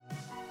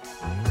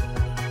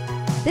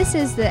This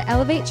is the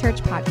Elevate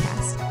Church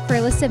podcast. For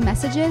a list of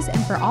messages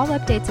and for all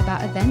updates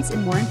about events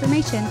and more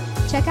information,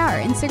 check out our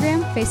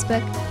Instagram,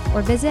 Facebook,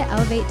 or visit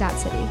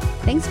elevate.city.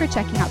 Thanks for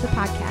checking out the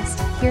podcast.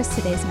 Here's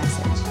today's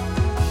message.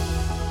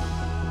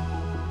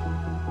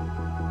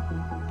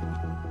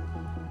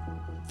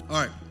 All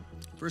right,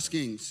 1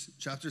 Kings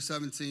chapter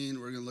 17.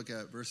 We're going to look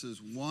at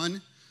verses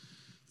 1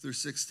 through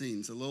 16.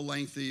 It's a little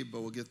lengthy,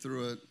 but we'll get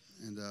through it,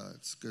 and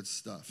it's good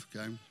stuff,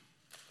 okay? It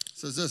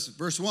says this,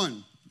 verse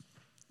 1.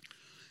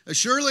 As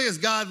surely as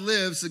God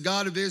lives, the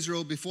God of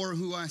Israel, before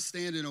whom I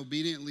stand and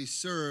obediently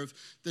serve,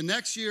 the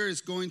next year is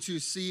going to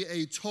see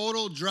a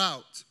total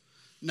drought,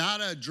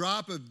 not a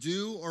drop of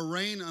dew or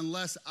rain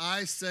unless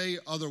I say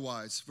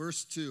otherwise.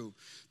 Verse 2.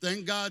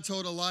 Then God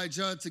told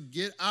Elijah to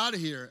get out of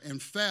here and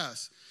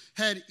fast.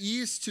 Head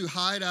east to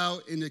hide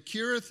out in the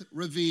Kerith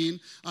ravine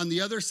on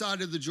the other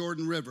side of the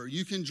Jordan River.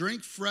 You can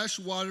drink fresh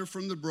water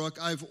from the brook.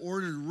 I've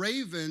ordered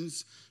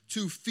ravens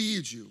to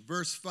feed you.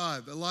 Verse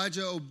 5.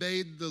 Elijah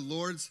obeyed the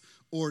Lord's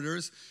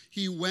orders.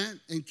 He went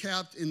and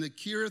camped in the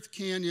Kerith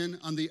Canyon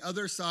on the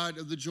other side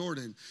of the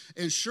Jordan.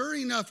 And sure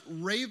enough,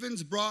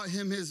 ravens brought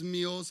him his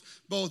meals,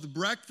 both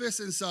breakfast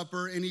and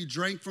supper, and he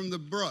drank from the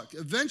brook.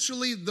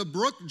 Eventually, the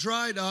brook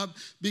dried up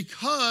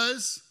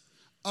because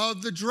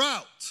of the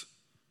drought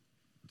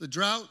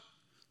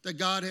that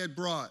God had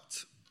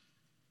brought.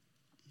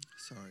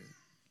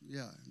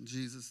 In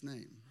Jesus'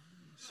 name.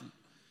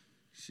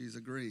 She's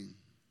agreeing.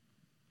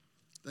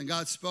 Then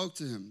God spoke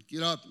to him,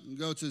 get up and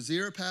go to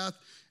Zarephath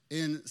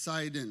in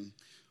Sidon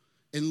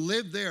and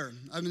live there.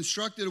 I've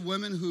instructed a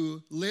woman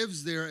who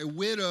lives there, a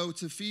widow,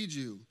 to feed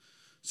you.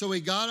 So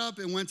he got up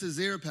and went to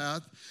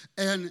Zarephath,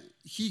 and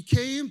he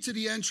came to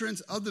the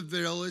entrance of the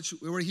village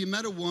where he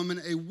met a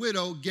woman, a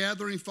widow,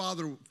 gathering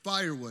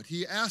firewood.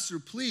 He asked her,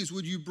 please,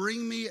 would you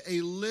bring me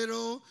a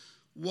little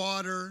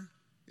water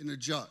in a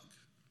jug?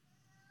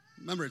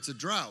 Remember, it's a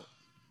drought,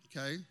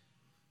 okay?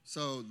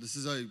 So this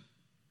is a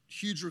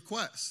huge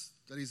request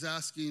that he's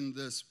asking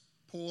this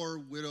poor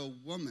widow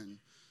woman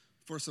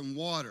for some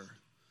water.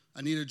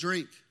 I need a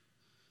drink.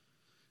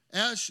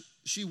 As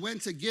she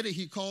went to get it,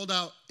 he called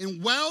out,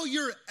 and while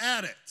you're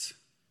at it,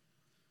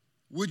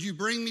 would you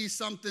bring me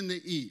something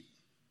to eat?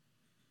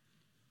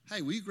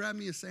 Hey, will you grab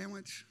me a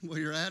sandwich while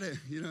you're at it?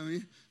 You know what I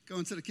mean? Go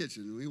into the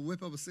kitchen. Will you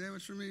whip up a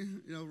sandwich for me,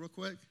 real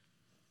quick?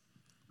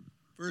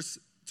 Verse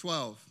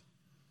 12.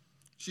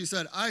 She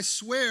said, I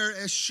swear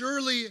as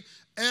surely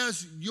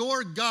as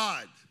your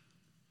God.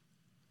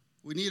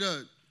 We need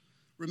to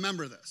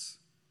remember this.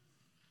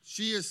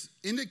 She is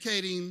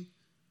indicating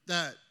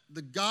that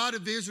the God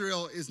of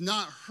Israel is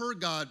not her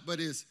God, but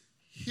is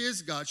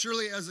his God.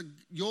 Surely as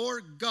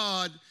your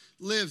God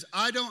lives,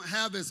 I don't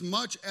have as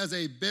much as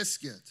a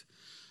biscuit.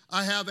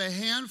 I have a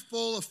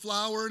handful of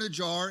flour in a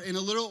jar and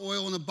a little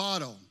oil in a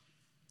bottle.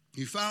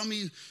 You found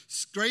me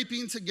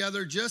scraping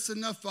together just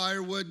enough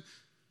firewood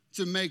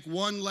to make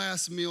one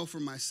last meal for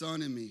my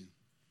son and me.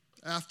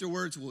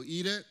 Afterwards, we'll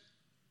eat it,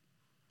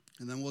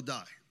 and then we'll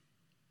die.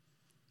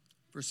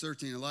 Verse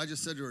 13, Elijah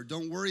said to her,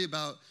 don't worry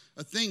about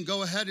a thing.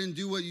 Go ahead and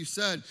do what you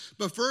said.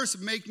 But first,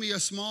 make me a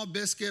small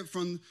biscuit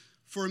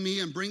for me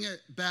and bring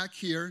it back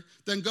here.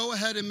 Then go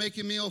ahead and make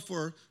a meal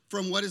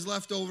from what is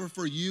left over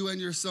for you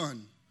and your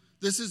son.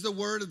 This is the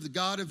word of the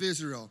God of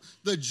Israel.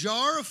 The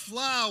jar of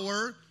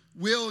flour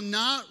will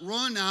not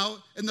run out,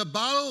 and the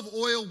bottle of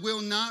oil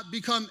will not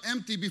become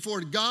empty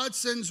before God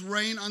sends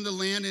rain on the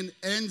land and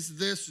ends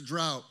this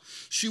drought.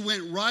 She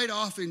went right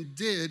off and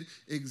did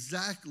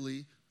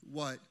exactly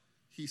what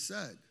he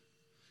said.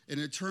 And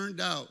it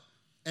turned out,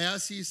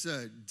 as he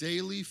said,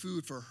 daily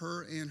food for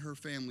her and her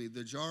family.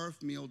 The jar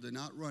of meal did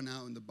not run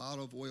out and the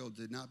bottle of oil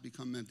did not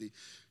become empty.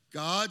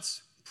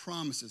 God's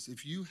promises,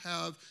 if you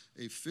have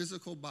a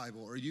physical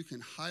Bible, or you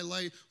can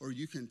highlight, or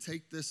you can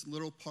take this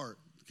little part,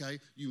 okay,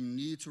 you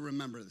need to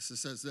remember this. It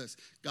says this,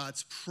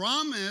 God's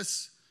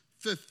promise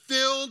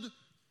fulfilled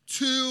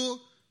to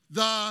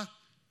the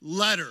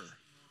letter.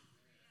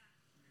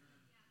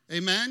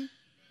 Amen?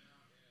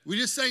 We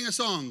just sang a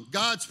song.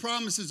 God's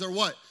promises are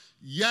what?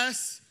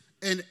 Yes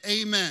and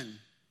amen.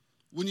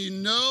 When you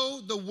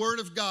know the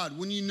word of God,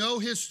 when you know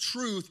his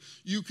truth,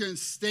 you can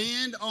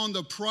stand on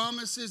the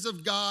promises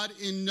of God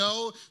and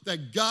know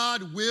that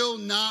God will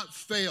not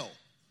fail.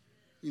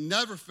 He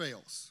never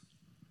fails.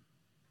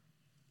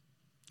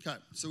 Okay,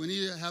 so we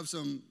need to have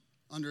some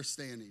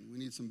understanding. We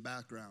need some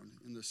background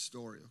in this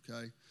story,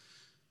 okay?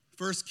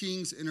 1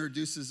 Kings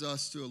introduces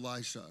us to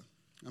Elijah,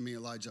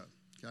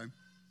 okay?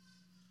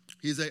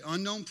 He's an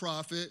unknown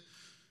prophet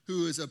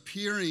who is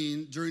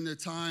appearing during the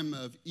time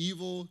of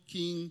evil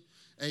King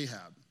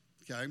Ahab,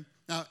 okay?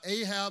 Now,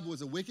 Ahab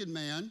was a wicked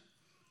man,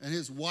 and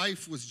his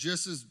wife was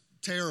just as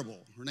terrible.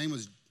 Her name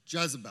was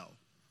Jezebel,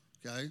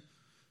 okay?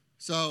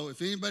 So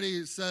if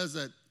anybody says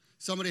that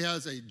somebody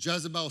has a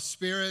Jezebel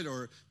spirit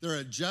or they're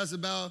a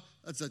Jezebel,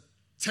 that's a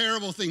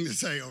terrible thing to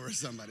say over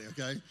somebody,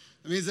 okay?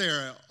 It means they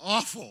are an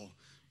awful,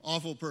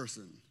 awful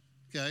person,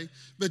 Okay?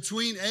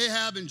 Between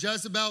Ahab and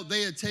Jezebel,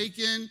 they had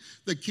taken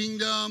the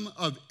kingdom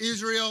of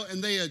Israel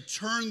and they had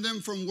turned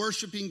them from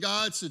worshiping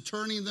God to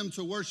turning them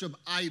to worship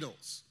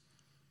idols.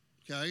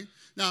 Okay?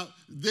 Now,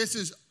 this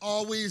is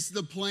always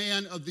the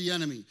plan of the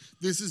enemy.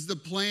 This is the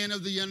plan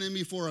of the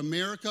enemy for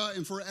America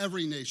and for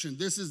every nation.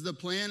 This is the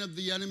plan of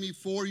the enemy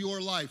for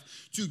your life,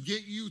 to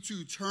get you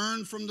to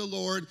turn from the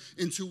Lord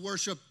and to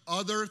worship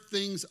other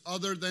things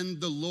other than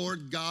the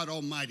Lord God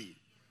Almighty.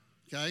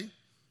 Okay?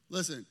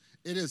 Listen,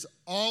 it is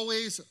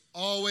always,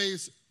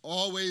 always,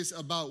 always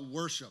about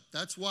worship.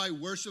 That's why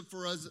worship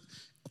for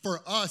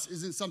us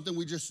isn't something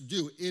we just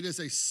do. It is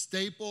a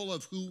staple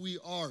of who we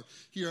are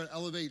here at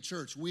Elevate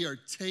Church. We are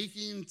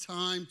taking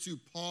time to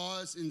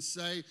pause and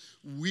say,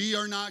 we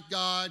are not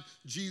God.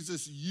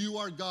 Jesus, you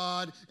are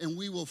God, and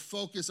we will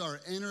focus our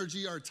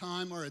energy, our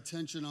time, our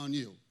attention on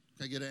you.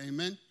 Can I get an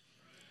amen?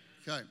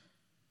 Okay.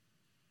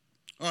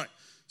 All right.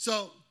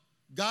 So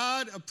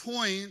God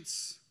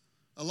appoints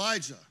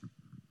Elijah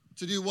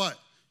to do what?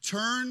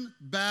 Turn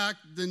back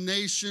the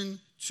nation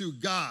to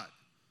God.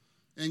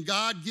 And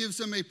God gives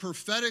him a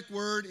prophetic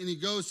word, and he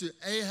goes to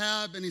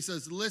Ahab, and he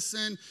says,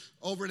 listen,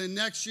 over the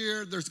next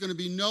year, there's going to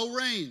be no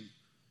rain.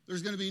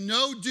 There's going to be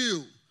no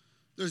dew.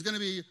 There's going to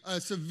be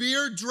a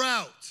severe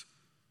drought.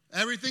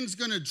 Everything's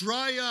going to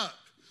dry up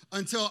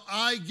until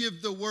I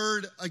give the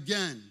word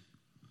again.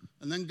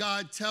 And then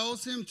God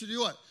tells him to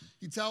do what?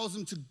 He tells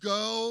him to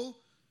go,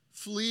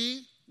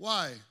 flee.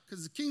 Why?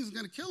 Because the king's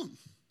going to kill him.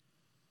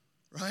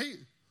 Right?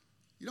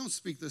 You don't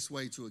speak this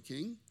way to a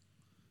king.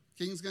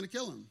 The king's going to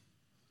kill him.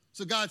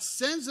 So God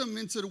sends him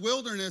into the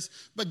wilderness,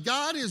 but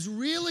God is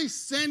really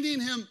sending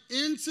him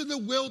into the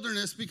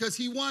wilderness because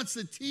he wants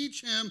to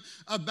teach him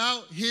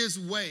about his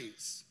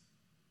ways.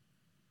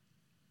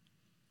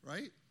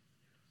 Right?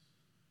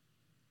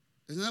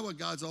 Isn't that what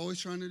God's always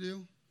trying to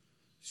do?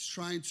 He's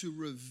trying to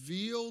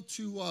reveal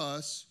to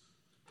us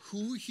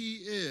who he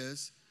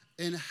is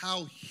and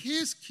how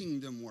his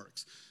kingdom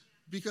works.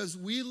 Because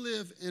we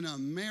live in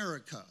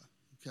America,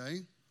 okay?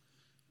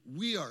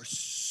 We are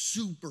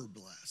super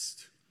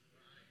blessed.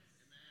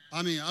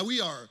 I mean,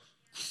 we are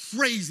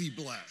crazy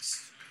blessed.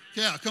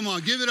 Yeah, come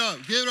on, give it up,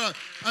 give it up.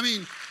 I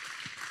mean,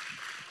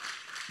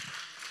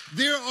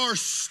 there are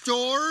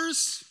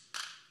stores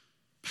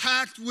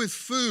packed with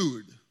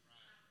food,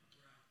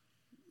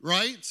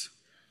 right?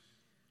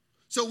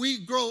 So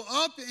we grow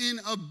up in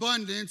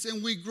abundance,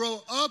 and we grow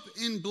up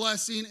in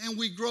blessing, and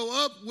we grow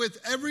up with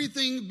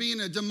everything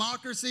being a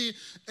democracy.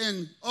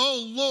 And,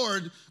 oh,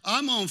 Lord,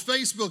 I'm on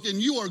Facebook,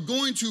 and you are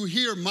going to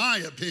hear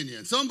my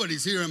opinion.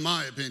 Somebody's hearing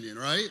my opinion,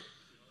 right?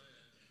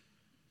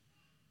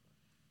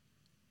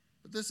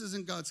 But this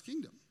isn't God's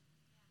kingdom.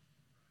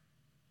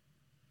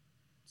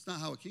 It's not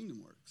how a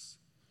kingdom works.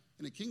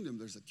 In a kingdom,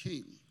 there's a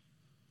king.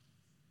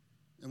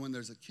 And when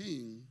there's a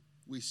king,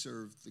 we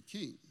serve the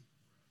king.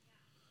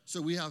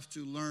 So we have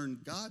to learn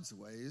God's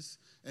ways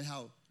and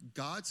how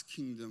God's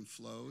kingdom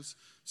flows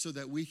so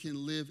that we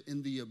can live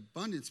in the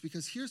abundance.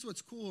 Because here's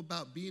what's cool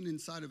about being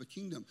inside of a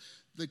kingdom.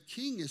 The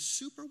king is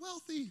super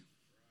wealthy.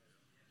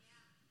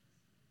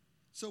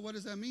 So what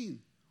does that mean?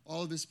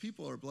 All of his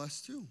people are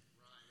blessed too.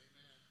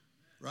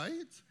 Right?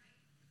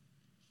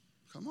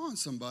 Come on,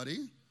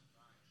 somebody.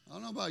 I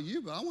don't know about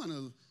you, but I want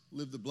to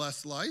live the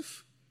blessed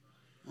life.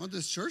 I want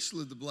this church to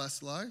live the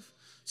blessed life.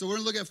 So we're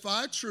going to look at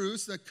 5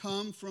 truths that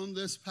come from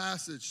this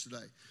passage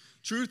today.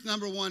 Truth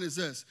number 1 is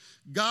this.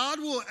 God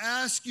will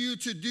ask you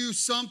to do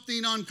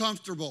something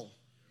uncomfortable.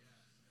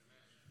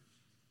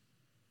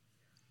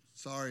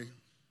 Sorry.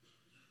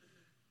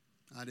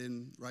 I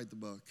didn't write the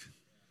book.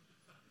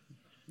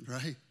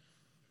 Right?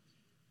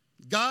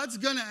 God's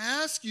going to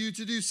ask you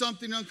to do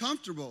something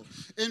uncomfortable.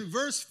 In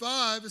verse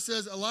 5, it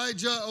says,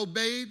 Elijah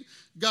obeyed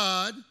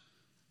God.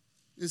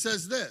 It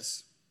says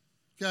this,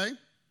 okay?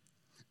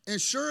 And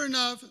sure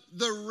enough,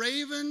 the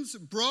ravens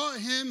brought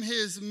him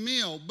his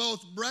meal,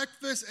 both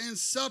breakfast and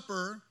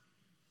supper,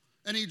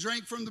 and he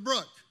drank from the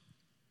brook.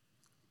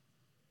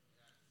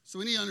 So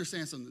we need to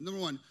understand something.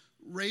 Number 1,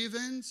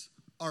 ravens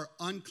are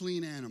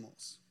unclean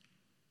animals.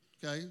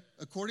 Okay?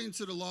 According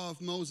to the law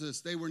of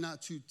Moses, they were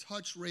not to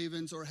touch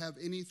ravens or have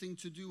anything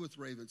to do with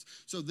ravens.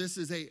 So this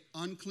is an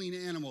unclean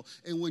animal.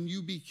 And when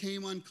you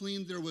became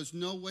unclean, there was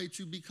no way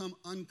to become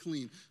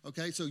unclean.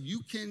 Okay? So you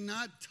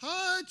cannot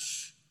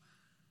touch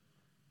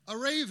a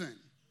raven.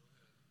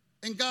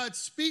 And God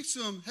speaks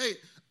to him, hey,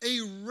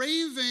 a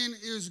raven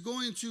is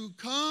going to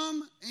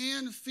come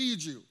and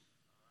feed you.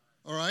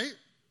 All right?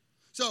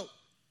 So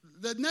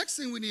the next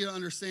thing we need to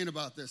understand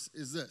about this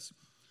is this.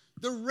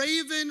 The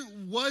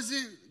raven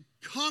wasn't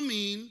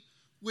coming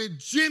with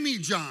Jimmy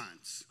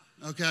John's,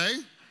 okay?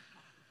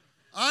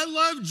 I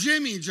love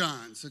Jimmy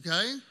John's,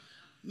 okay?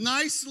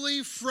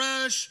 Nicely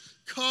fresh,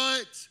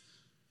 cut,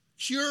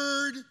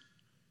 cured,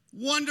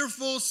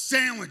 wonderful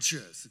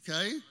sandwiches,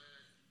 okay?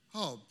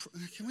 Oh,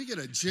 can we get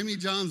a Jimmy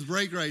John's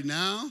break right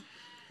now?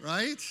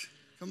 Right?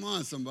 Come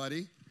on,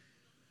 somebody.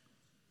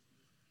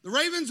 The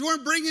ravens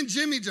weren't bringing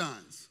Jimmy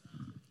John's.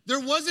 There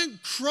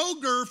wasn't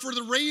Kroger for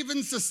the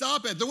ravens to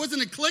stop at. There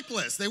wasn't a click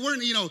list. They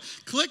weren't,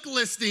 click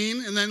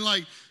listing and then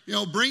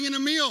bringing a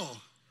meal.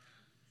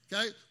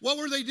 Okay? What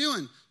were they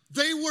doing?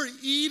 They were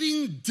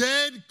eating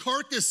dead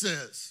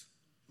carcasses.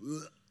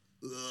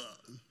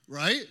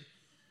 Right?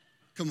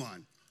 Come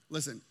on.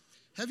 Listen,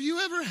 have you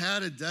ever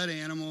had a dead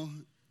animal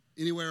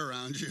anywhere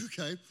around you,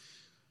 okay?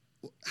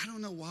 Well, I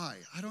don't know why.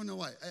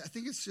 I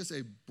think it's just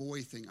a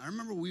boy thing. I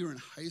remember we were in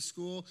high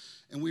school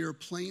and we were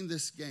playing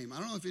this game. I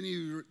don't know if any of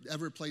you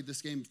ever played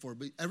this game before,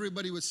 but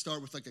everybody would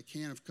start with like a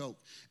can of Coke.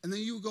 And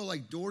then you would go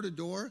like door to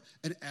door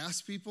and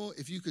ask people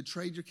if you could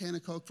trade your can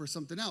of Coke for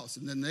something else.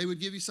 And then they would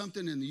give you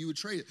something and you would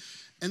trade it.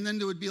 And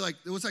then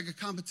it was like a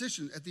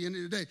competition at the end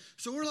of the day.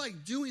 So we're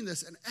like doing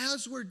this. And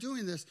as we're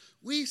doing this,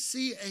 we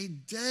see a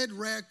dead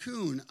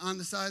raccoon on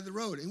the side of the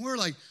road. And we're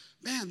like,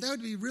 man, that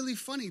would be really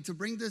funny to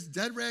bring this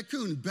dead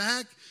raccoon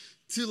back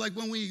to like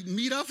when we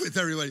meet up with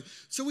everybody.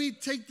 So we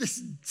take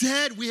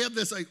we have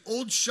this like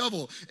old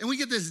shovel, and we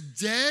get this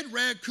dead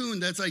raccoon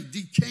that's like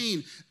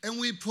decaying, and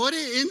we put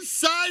it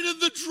inside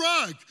of the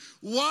truck.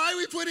 Why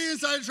we put it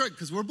inside the truck?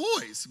 Because we're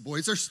boys.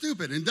 Boys are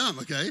stupid and dumb,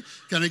 okay?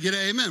 Can I get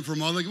an amen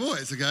from all the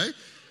boys, okay?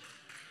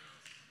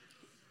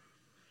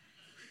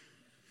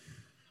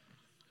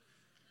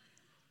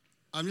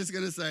 I'm just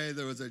going to say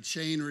there was a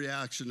chain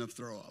reaction of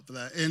throw up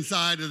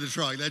inside of the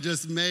truck that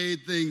just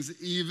made things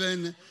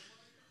even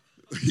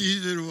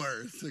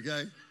worse,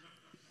 okay?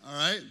 All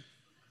right?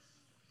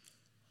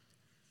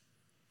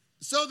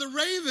 So the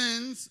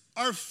ravens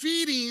are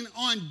feeding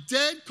on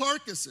dead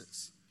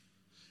carcasses,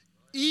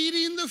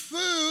 eating the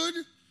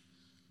food,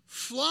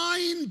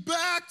 flying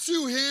back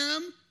to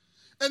him,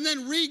 and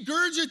then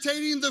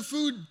regurgitating the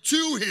food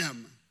to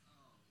him.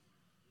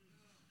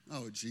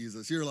 Oh,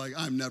 Jesus, you're like,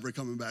 I'm never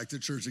coming back to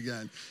church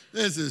again.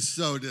 This is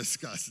so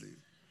disgusting.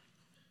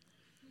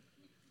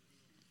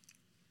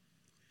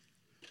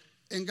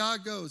 And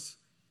God goes,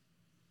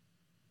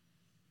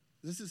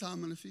 this is how I'm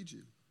going to feed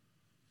you.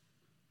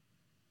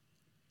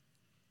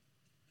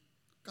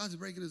 God's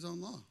breaking his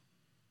own law.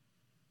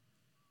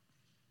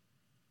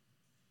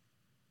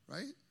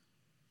 Right?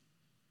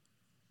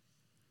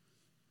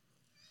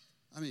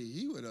 I mean,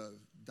 he would have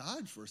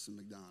died for some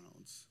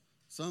McDonald's.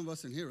 Some of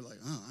us in here are like,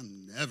 oh,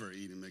 I'm never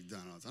eating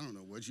McDonald's. I don't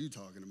know what you're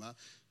talking about.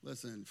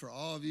 Listen, for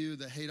all of you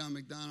that hate on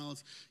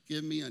McDonald's,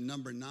 give me a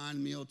number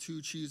 9 meal,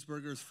 2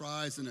 cheeseburgers,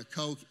 fries, and a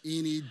Coke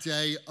any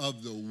day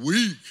of the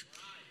week.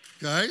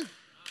 Okay?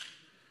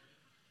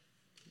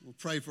 We'll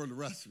pray for the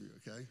rest of you,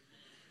 okay?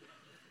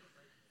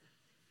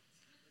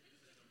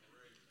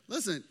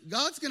 Listen,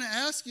 God's going to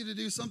ask you to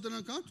do something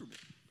uncomfortable.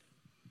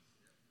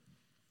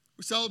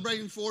 We're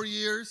celebrating 4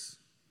 years.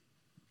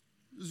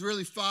 It was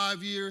really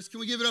 5 years. Can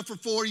we give it up for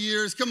 4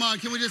 years? Come on,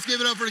 can we just give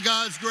it up for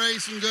God's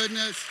grace and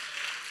goodness?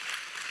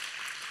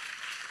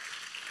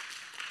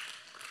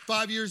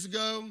 5 years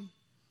ago,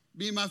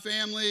 me and my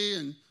family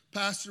and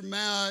Pastor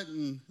Matt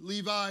and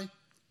Levi,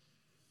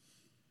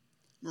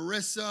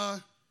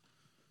 Marissa,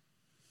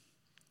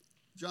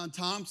 John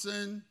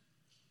Thompson,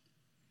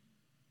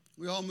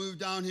 we all moved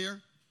down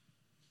here.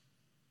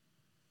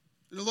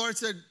 And the Lord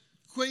said,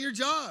 quit your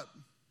job.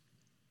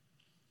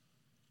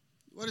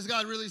 What is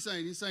God really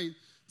saying? He's saying,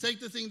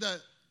 take the thing that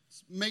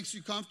makes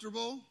you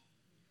comfortable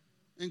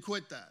and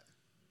quit that.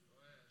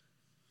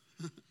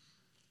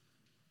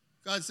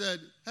 God said,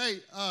 hey,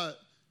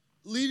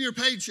 leave your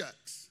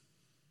paychecks.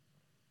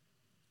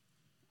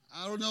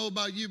 I don't know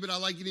about you, but I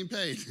like getting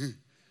paid.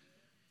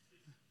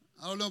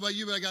 I don't know about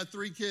you, but I got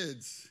 3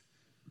 kids.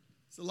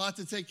 It's a lot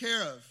to take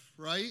care of,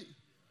 right?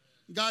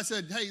 God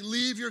said, hey,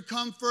 leave your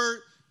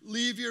comfort,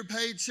 leave your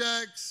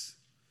paychecks.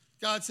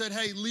 God said,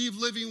 hey, leave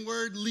Living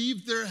Word,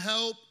 leave their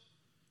help.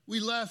 We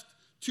left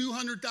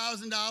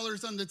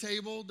 $200,000 on the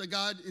table that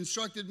God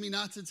instructed me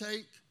not to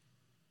take.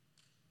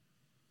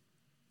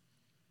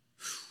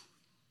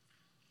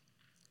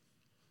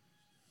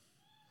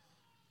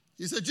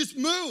 He said, just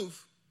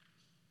move.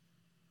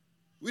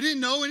 We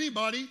didn't know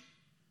anybody.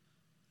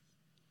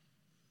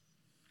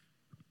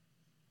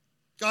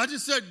 God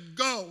just said,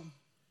 go.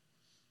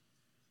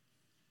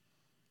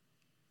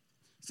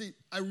 See,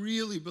 I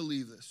really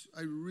believe this.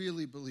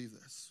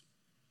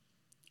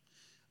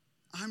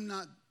 I'm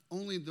not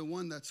only the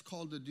one that's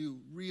called to do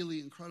really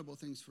incredible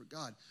things for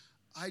God.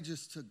 I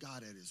just took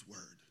God at his word.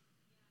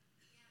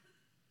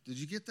 Did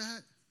you get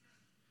that?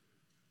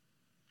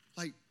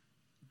 Like,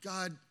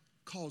 God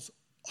calls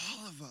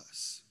all of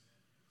us,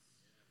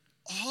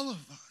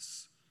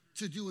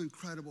 to do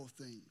incredible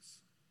things.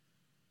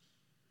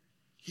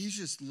 He's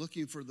just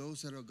looking for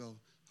those that'll go,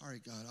 all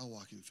right, God, I'll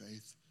walk in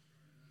faith.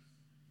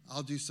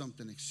 I'll do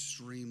something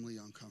extremely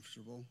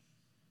uncomfortable.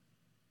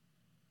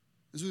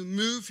 As we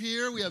move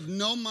here, we have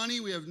no money,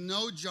 we have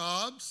no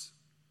jobs.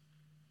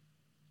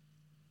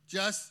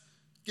 Jess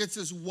gets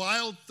this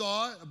wild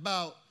thought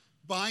about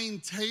buying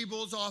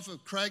tables off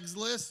of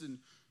Craigslist and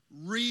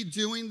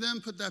redoing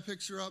them. Put that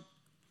picture up,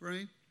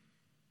 right?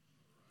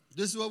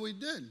 This is what we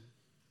did.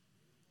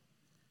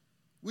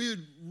 We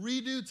would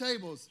redo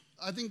tables.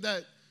 I think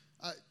that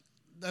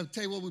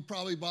table we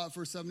probably bought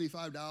for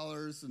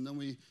 $75, and then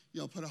we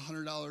put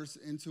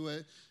 $100 into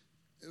it.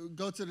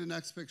 Go to the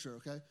next picture,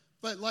 okay?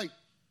 But like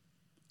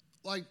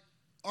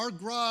our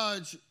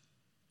garage,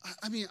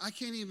 I mean, I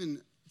can't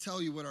even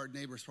tell you what our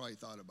neighbors probably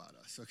thought about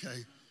us,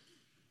 okay?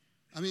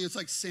 I mean, it's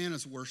like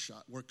Santa's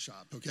workshop,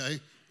 okay?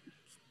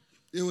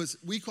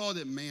 We called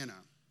it manna.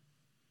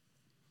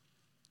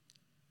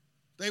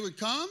 They would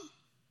come,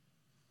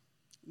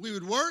 we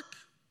would work,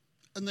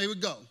 and they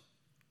would go.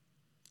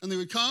 And they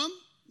would come,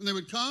 and they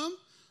would come,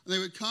 and they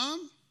would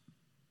come.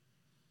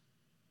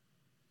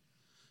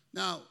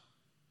 Now,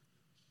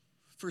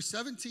 for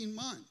 17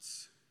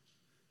 months,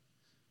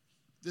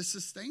 this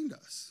sustained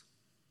us,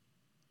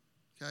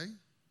 okay?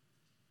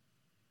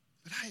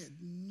 But I had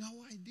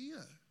no idea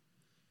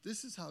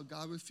this is how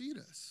God would feed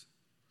us.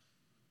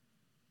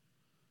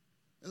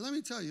 And let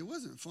me tell you, it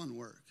wasn't fun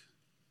work.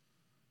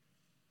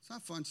 It's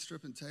not fun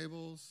stripping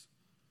tables.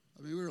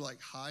 I mean, we were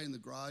like high in the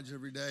garage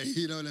every day,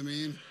 you know what I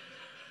mean?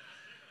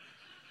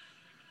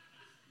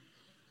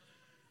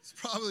 It's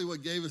probably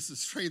what gave us the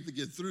strength to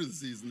get through the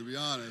season, to be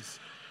honest.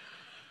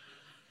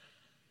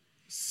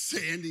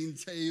 Sanding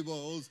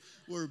tables,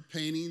 we're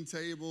painting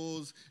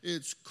tables,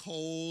 it's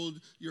cold,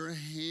 your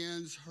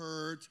hands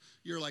hurt,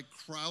 you're like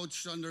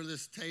crouched under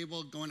this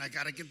table going, I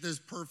gotta get this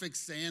perfect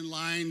sand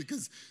line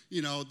because,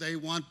 they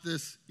want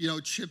this,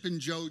 Chip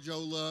and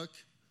JoJo look,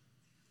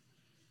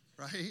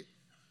 right?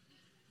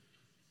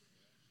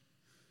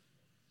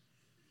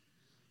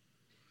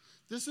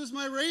 This was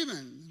my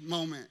Raven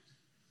moment.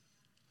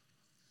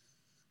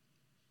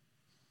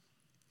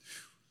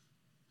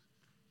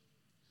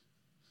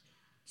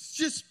 It's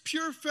just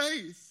pure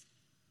faith.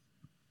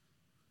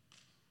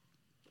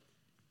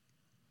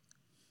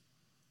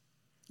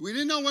 We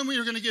didn't know when we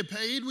were going to get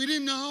paid. We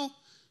didn't know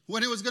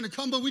when it was going to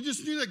come, but we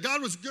just knew that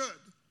God was good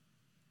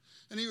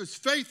and he was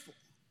faithful.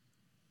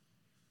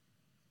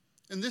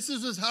 And this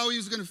is just how he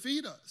was going to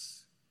feed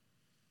us.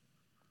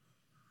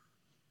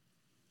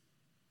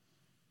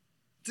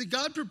 See,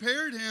 God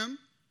prepared him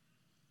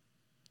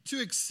to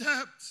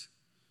accept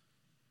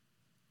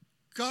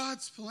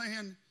God's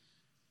plan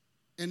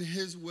and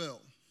his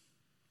will.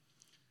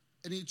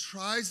 And he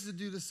tries to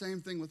do the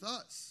same thing with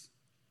us.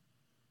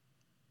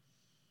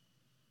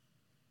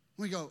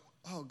 We go,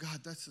 oh, God,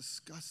 that's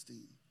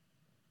disgusting.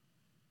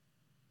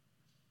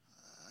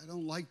 I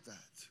don't like that.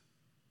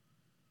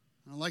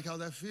 I don't like how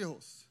that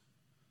feels.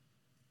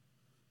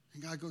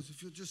 And God goes,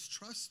 if you'll just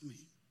trust me.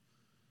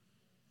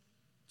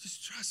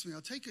 Just trust me.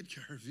 I'll take good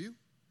care of you.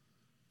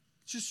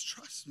 Just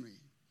trust me.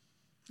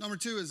 Number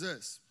 2 is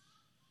this.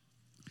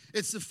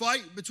 It's the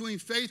fight between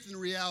faith and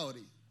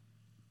reality.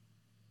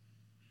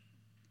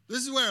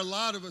 This is where a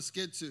lot of us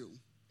get to.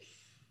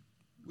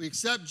 We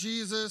accept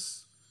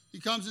Jesus. He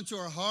comes into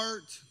our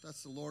heart.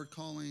 That's the Lord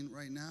calling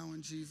right now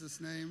in Jesus'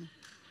 name.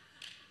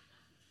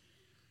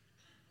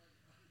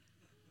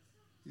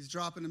 He's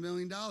dropping $1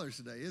 million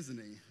today, isn't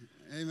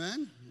he?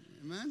 Amen?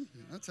 Amen?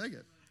 I'll take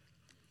it.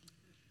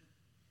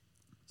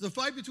 It's a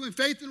fight between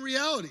faith and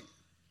reality.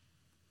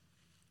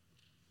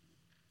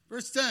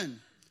 Verse 10.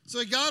 So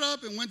he got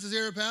up and went to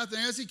Zarephath,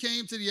 and as he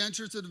came to the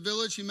entrance of the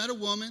village, he met a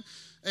woman,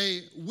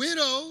 a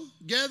widow,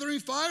 gathering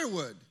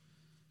firewood.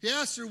 He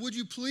asked her, would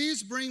you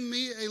please bring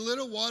me a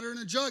little water in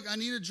a jug? I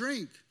need a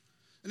drink.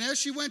 And as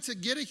she went to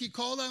get it, he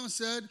called out and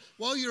said,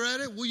 while you're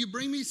at it, will you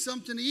bring me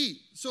something to eat?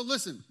 So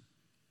listen,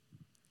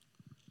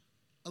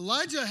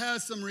 Elijah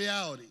has some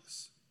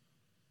realities.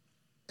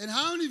 And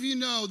how many of you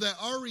know that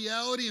our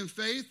reality and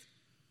faith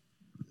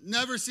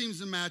never seems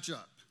to match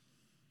up?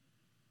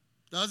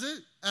 Does it?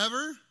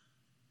 Ever?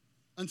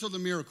 Until the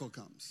miracle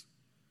comes,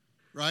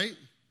 right?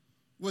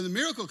 When the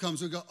miracle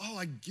comes, we go, oh,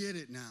 I get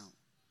it now.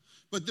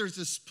 But there's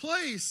this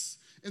place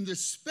in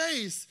this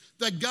space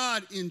that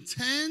God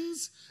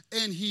intends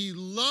and he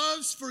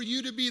loves for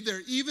you to be there,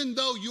 even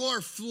though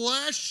your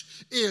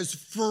flesh is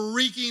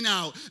freaking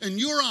out and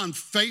you're on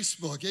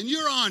Facebook and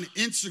you're on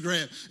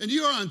Instagram and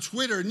you're on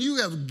Twitter and you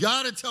have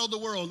got to tell the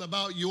world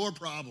about your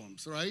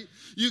problems, right?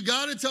 You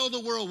got to tell the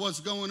world what's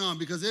going on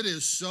because it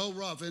is so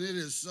rough and it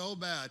is so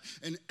bad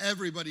and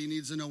everybody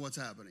needs to know what's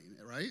happening,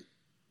 right?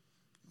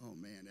 Oh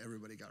man,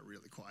 everybody got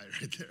really quiet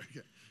right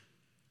there.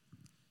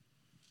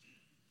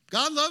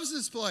 God loves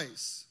this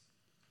place.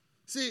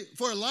 See,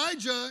 for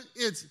Elijah,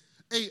 it's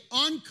an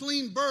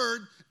unclean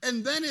bird,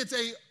 and then it's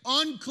an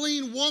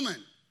unclean woman.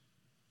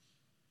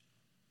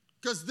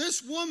 Because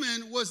this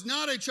woman was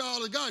not a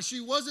child of God.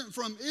 She wasn't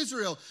from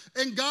Israel.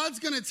 And God's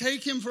going to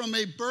take him from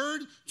a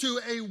bird to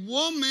a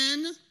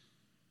woman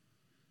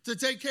to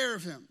take care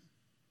of him.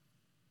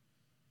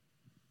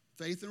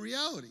 Faith and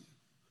reality.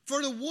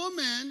 For the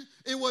woman,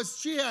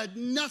 she had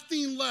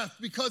nothing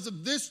left because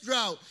of this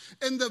drought.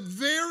 And the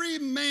very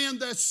man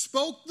that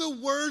spoke the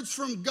words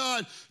from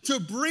God to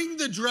bring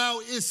the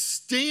drought is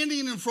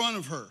standing in front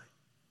of her.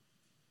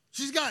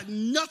 She's got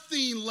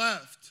nothing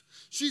left.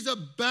 She's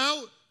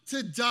about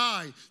to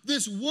die.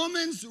 This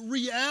woman's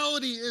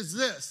reality is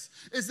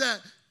that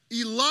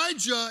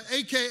Elijah,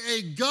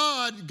 a.k.a.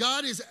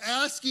 God is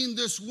asking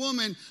this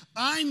woman,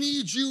 I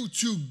need you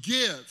to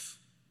give.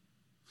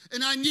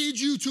 And I need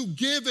you to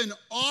give an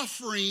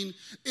offering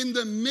in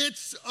the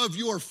midst of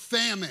your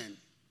famine.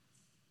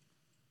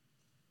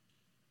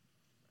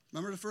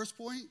 Remember the first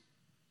point?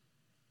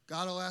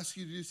 God will ask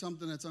you to do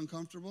something that's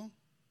uncomfortable.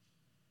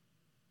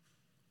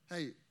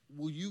 Hey,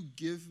 will you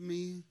give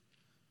me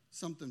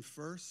something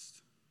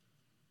first?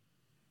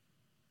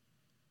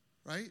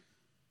 Right?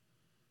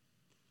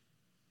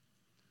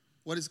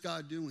 What is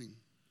God doing?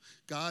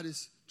 God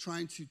is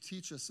trying to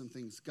teach us some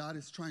things. God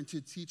is trying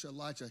to teach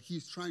Elijah.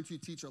 He's trying to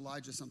teach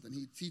Elijah something.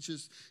 He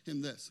teaches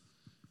him this.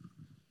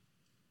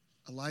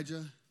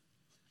 Elijah,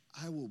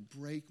 I will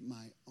break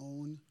my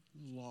own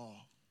law,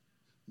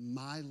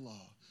 my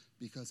law,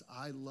 because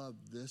I love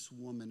this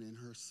woman and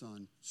her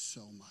son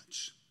so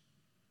much.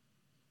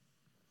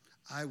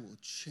 I will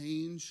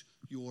change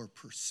your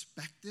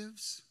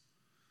perspectives.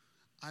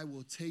 I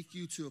will take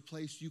you to a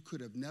place you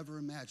could have never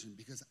imagined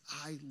because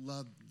I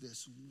love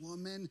this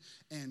woman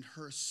and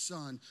her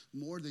son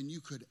more than you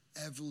could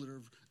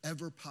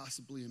ever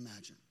possibly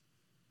imagine.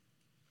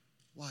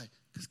 Why?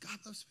 Because God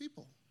loves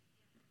people.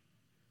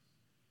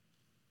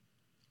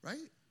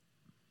 Right?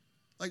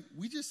 Like,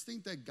 we just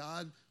think that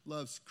God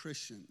loves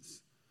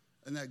Christians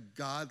and that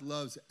God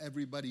loves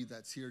everybody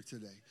that's here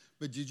today.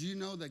 But did you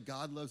know that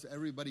God loves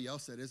everybody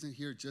else that isn't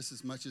here just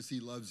as much as he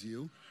loves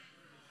you?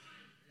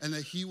 And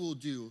that he will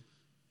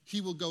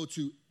go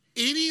to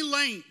any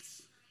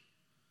length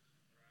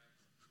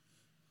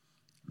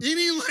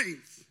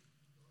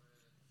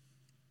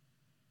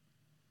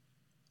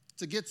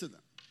to get to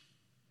them.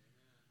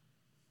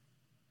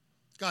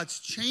 God's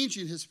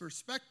changing his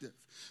perspective.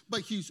 But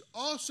he's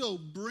also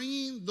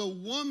bringing the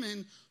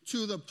woman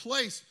to the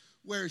place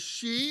where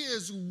she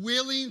is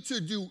willing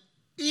to do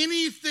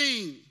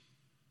anything.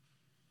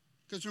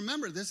 Because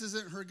remember, this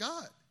isn't her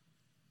God.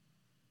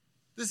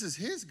 This is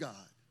his God.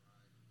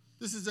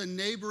 This is a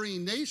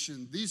neighboring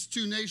nation. These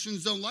two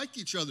nations don't like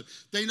each other.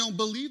 They don't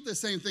believe the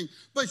same thing.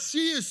 But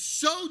she is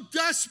so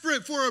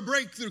desperate for a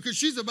breakthrough because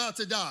she's about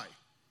to die.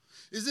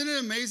 Isn't it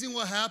amazing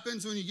what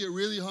happens when you get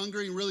really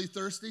hungry and really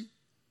thirsty?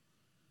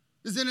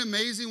 Isn't it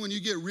amazing when you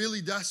get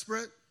really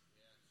desperate?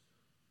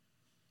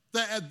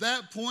 That at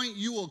that point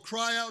you will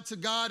cry out to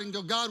God and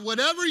go, God,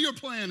 whatever your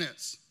plan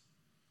is,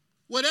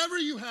 whatever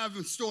you have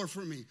in store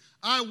for me,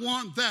 I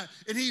want that.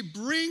 And he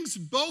brings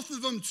both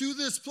of them to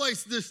this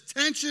place, this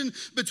tension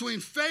between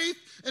faith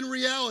and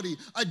reality.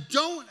 I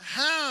don't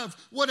have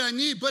what I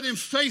need, but in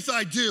faith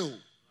I do.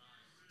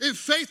 In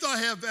faith, I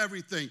have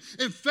everything.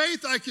 In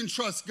faith, I can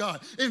trust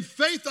God. In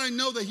faith, I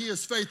know that he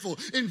is faithful.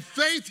 In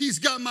faith, he's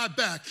got my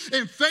back.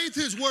 In faith,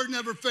 his word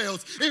never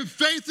fails. In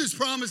faith, his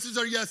promises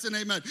are yes and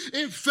amen.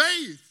 In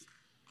faith.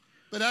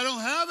 But I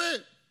don't have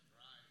it.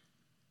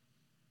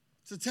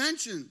 It's a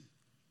tension.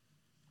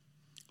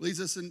 Leads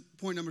us in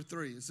point number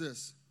 3 is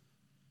this.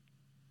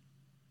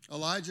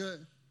 Elijah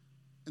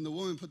and the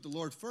woman put the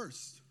Lord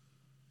first.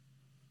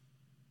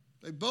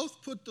 They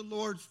both put the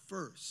Lord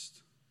first.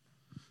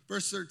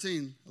 Verse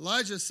 13,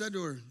 Elijah said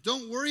to her,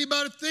 don't worry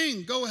about a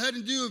thing. Go ahead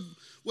and do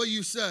what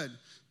you said.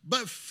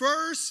 But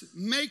first,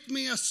 make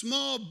me a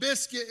small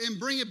biscuit and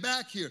bring it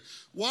back here.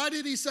 Why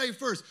did he say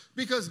first?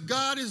 Because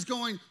God is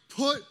going,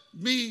 put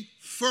me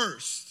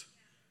first.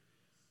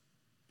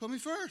 Put me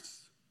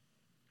first.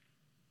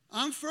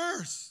 I'm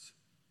first.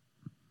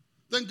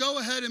 Then go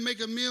ahead and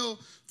make a meal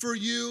for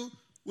you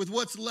with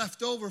what's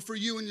left over for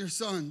you and your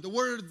son. The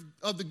word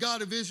of the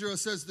God of Israel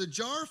says, the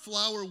jar of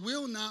flour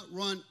will not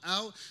run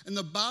out, and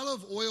the bottle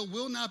of oil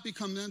will not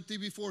become empty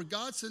before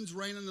God sends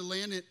rain on the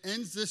land and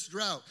ends this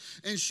drought.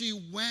 And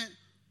she went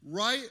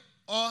right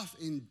off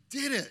and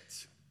did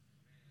it.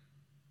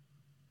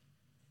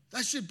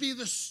 That should be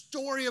the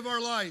story of our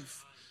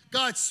life.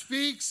 God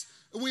speaks,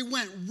 and we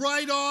went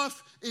right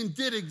off and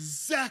did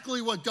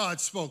exactly what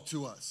God spoke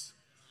to us.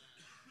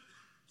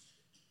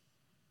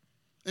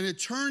 And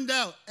it turned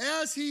out,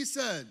 as he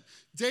said,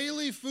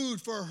 daily food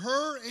for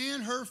her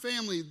and her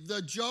family.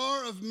 The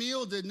jar of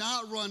meal did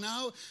not run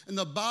out, and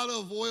the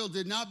bottle of oil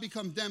did not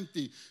become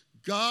empty.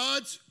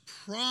 God's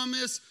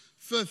promise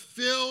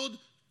fulfilled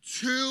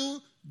to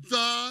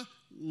the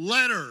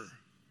letter.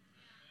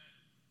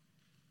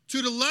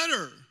 To the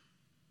letter.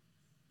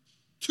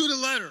 To the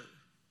letter.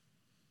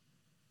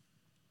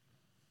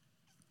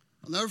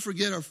 I'll never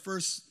forget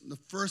the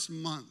first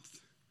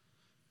month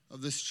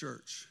of this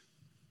church.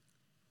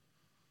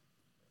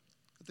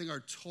 I think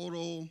our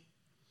total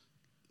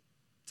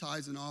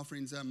tithes and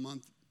offerings that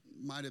month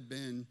might have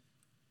been,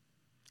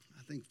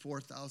 I think,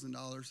 $4,000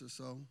 or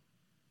so.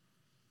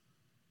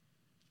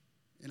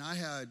 And I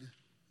had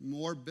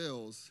more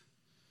bills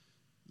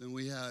than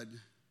we had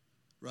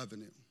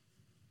revenue.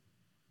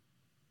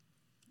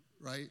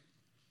 Right?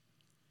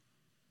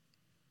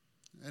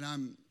 And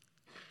I'm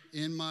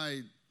in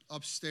my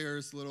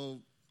upstairs little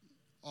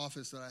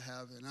office that I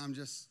have, and I'm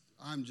just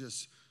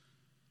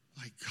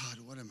like,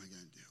 God, what am I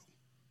going to do?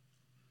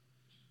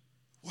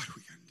 What are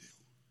we going to do?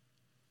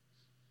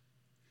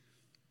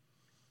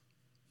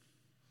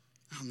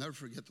 I'll never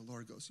forget the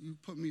Lord goes, you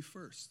put me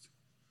first.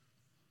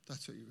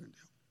 That's what you're going to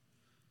do.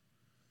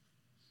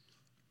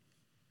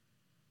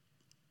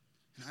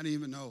 And I didn't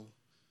even know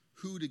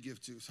who to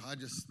give to. So I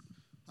just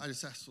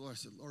asked the Lord, I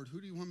said, Lord, who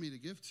do you want me to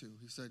give to?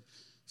 He said,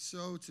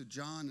 sow to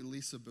John and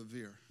Lisa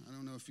Bevere. I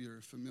don't know if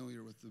you're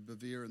familiar with the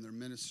Bevere and their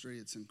ministry.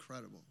 It's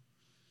incredible.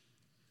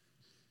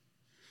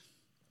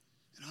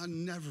 And I'll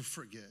never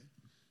forget,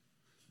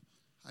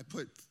 I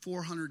put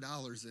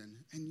 $400 in,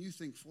 and you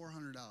think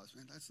 $400,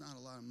 man, that's not a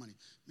lot of money.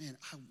 Man,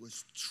 I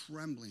was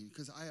trembling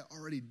because I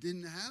already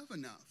didn't have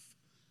enough.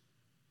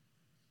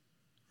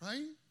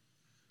 Right?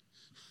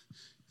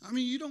 I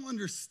mean, you don't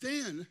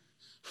understand.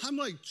 I'm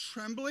like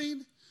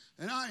trembling,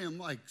 and I am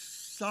like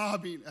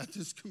sobbing at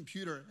this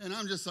computer, and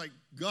I'm just like,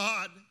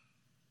 God,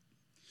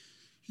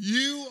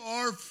 you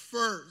are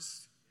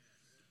first.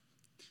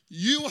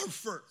 You are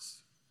first.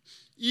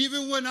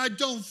 Even when I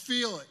don't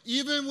feel it,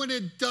 even when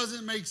it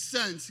doesn't make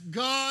sense,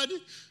 God,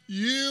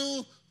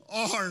 you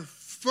are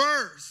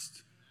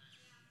first.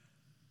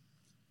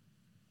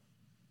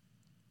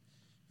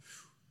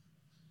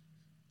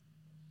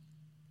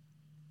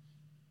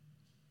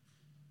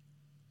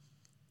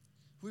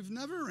 We've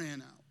never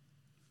ran out.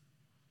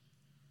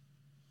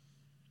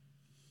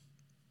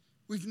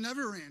 We've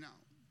never ran out.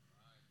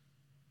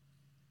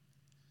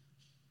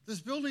 This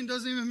building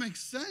doesn't even make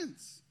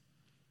sense.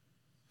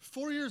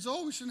 4 years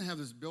old, we shouldn't have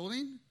this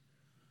building.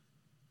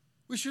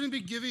 We shouldn't be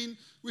giving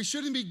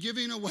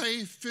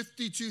away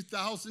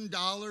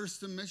 $52,000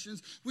 to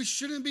missions. We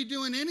shouldn't be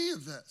doing any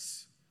of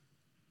this.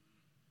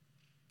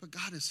 But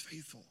God is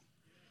faithful.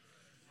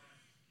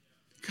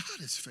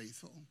 God is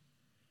faithful.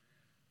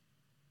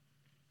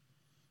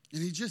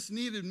 And he just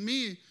needed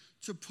me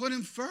to put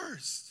him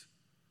first.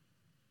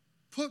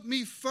 Put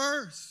me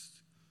first.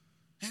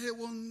 And it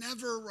will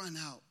never run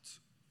out.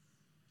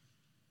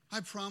 I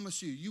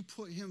promise you, you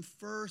put him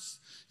first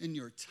in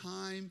your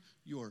time,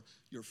 your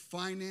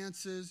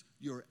finances,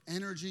 your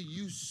energy.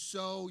 You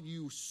sow,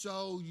 you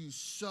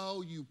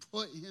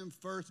put him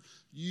first.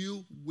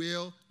 You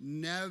will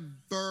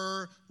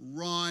never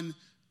run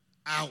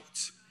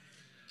out.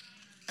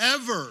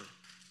 Ever.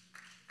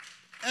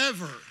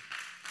 Ever.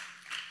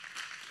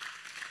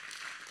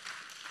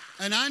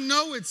 And I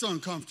know it's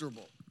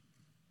uncomfortable.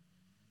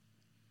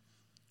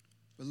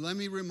 But let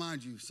me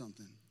remind you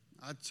something.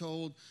 I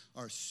told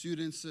our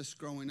students this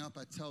growing up.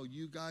 I tell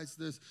you guys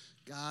this.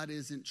 God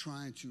isn't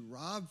trying to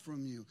rob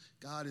from you.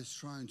 God is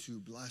trying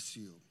to bless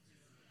you.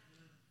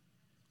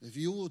 If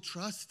you will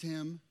trust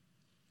him,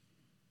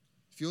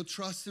 if you'll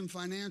trust him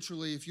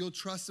financially, if you'll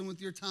trust him with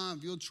your time,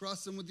 if you'll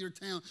trust him with your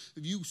talent,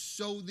 if you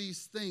sow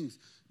these things,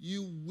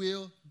 you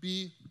will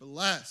be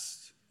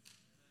blessed.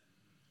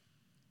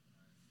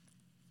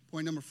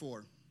 Point number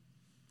 4.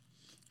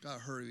 Gotta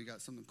hurry. We got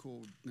something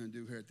cool we're going to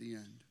do here at the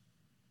end.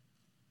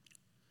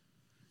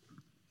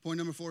 Point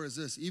number 4 is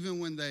this. Even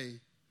when they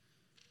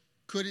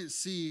couldn't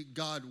see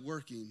God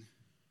working,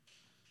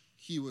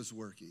 he was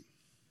working.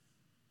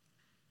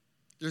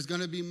 There's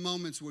going to be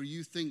moments where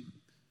you think,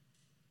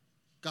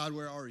 God,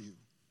 where are you?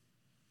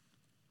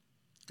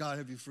 God,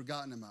 have you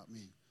forgotten about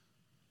me?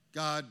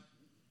 God,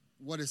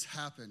 what has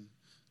happened?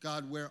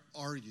 God, where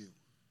are you?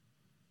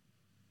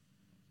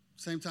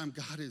 Same time,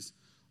 God is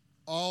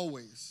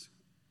always.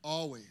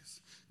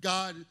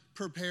 God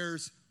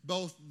prepares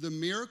both the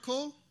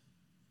miracle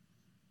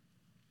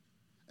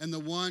and the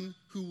one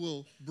who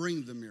will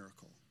bring the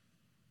miracle.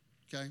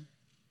 Okay?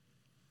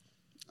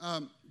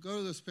 Go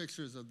to those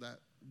pictures of that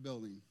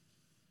building.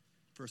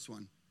 First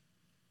one.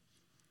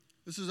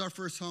 This is our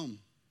first home.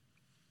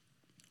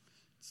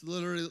 It's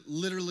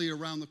literally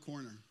around the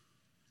corner.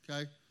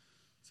 Okay?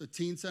 It's a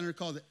teen center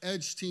called the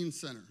Edge Teen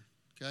Center.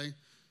 Okay?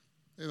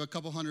 They have a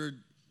couple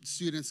hundred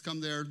students come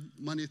there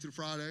Monday through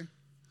Friday.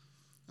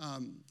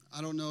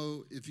 I don't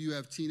know if you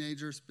have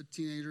teenagers, but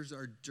teenagers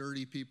are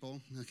dirty people,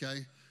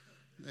 okay?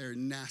 They're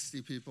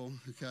nasty people,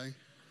 okay?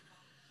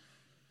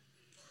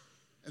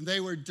 And they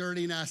were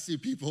dirty, nasty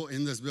people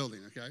in this building,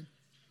 okay?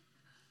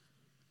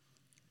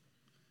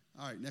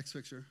 All right, next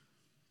picture.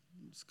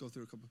 Let's go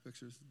through a couple of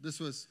pictures.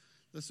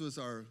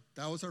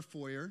 That was our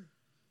foyer,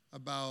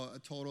 about a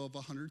total of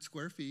 100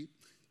 square feet,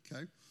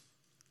 okay?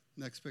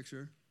 Next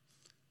picture.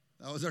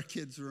 That was our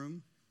kids'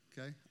 room,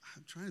 okay?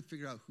 I'm trying to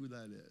figure out who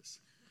that is.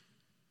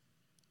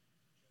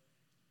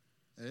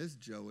 It is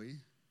Joey.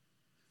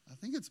 I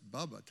think it's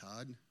Bubba,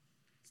 Todd.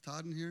 Is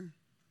Todd in here?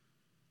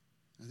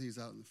 I think he's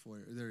out in the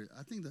foyer. There,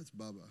 I think that's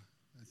Bubba.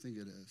 I think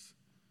it is.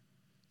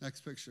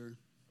 Next picture.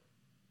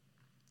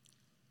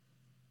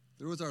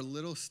 There was our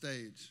little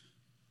stage.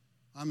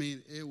 I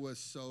mean, it was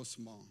so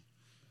small.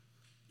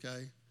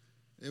 Okay?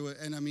 It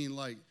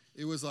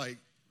was like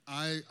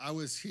I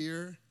was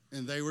here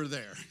and they were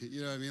there.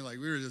 You know what I mean? Like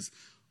we were just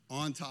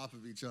on top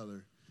of each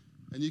other.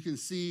 And you can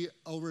see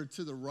over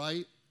to the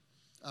right,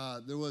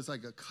 there was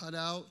like a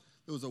cutout.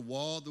 There was a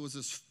wall. There was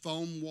this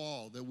foam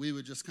wall that we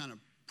would just kind of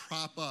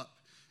prop up.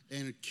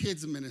 And a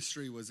kids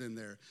ministry was in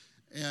there.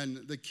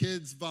 And the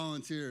kids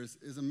volunteers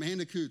is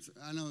Amanda Coots.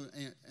 I know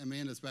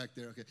Amanda's back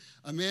there. Okay.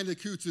 Amanda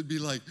Coots would be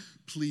like,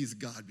 please,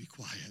 God, be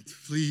quiet.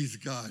 Please,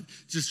 God.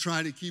 Just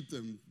trying to keep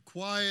them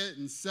quiet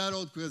and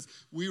settled because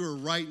we were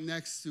right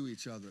next to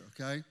each other,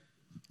 okay?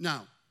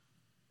 Now,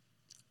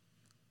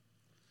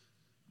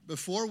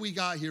 before we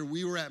got here,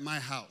 we were at my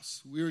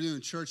house. We were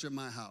doing church at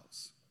my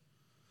house.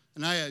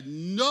 and I had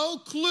no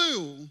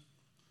clue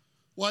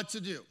what to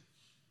do.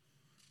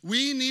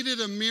 We needed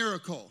a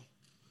miracle.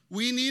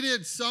 We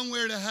needed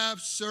somewhere to have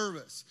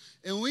service,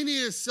 and we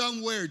needed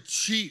somewhere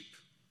cheap,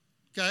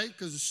 okay?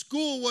 Because the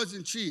school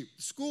wasn't cheap.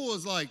 The school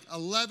was like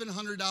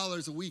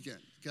 $1,100 a weekend,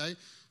 okay?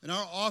 And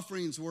our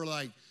offerings were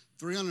like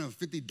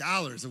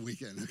 $350 a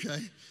weekend, okay?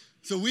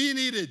 So we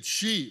needed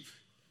cheap.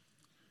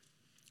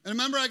 And I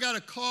remember I got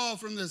a call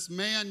from this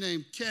man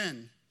named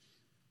Ken.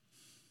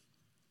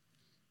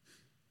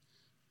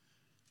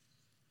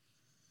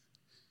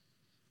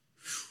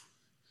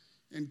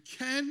 And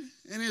Ken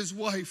and his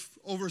wife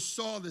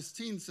oversaw this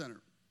teen center.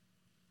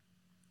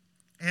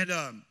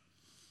 And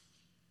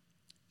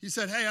he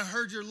said, hey, I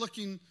heard you're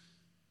looking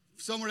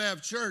somewhere to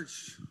have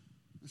church.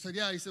 I said,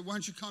 yeah. He said, why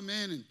don't you come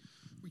in? And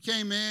we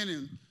came in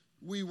and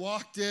we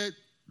walked it.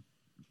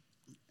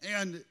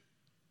 And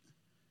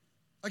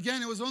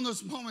again, it was one of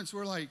those moments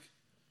where like,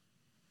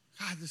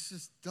 God, this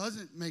just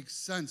doesn't make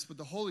sense. But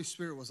the Holy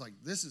Spirit was like,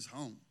 this is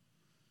home.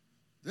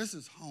 This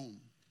is home.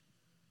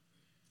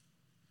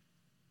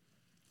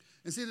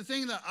 And see, the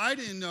thing that I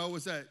didn't know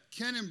was that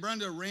Ken and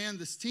Brenda ran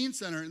this teen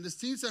center, and this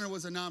teen center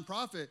was a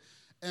nonprofit,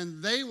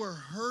 and they were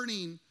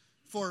hurting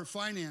for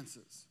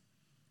finances.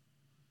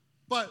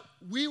 But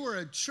we were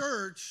a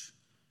church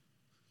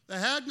that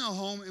had no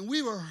home, and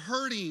we were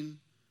hurting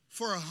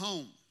for a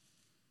home.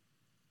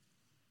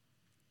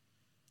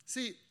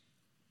 See,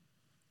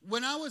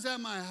 when I was at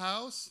my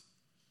house,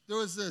 there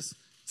was this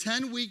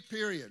 10-week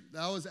period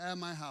that I was at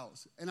my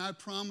house, and I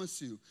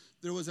promise you,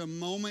 there was a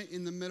moment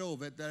in the middle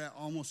of it that I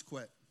almost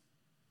quit.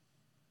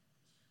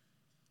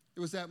 It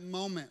was that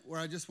moment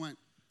where I just went,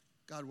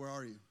 God, where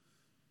are you?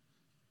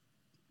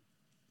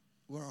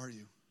 Where are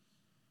you?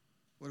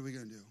 What are we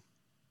going to do?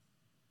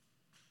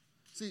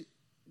 See,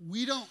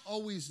 we don't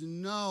always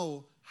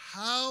know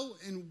how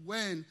and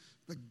when,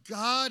 but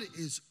God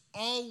is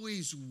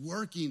always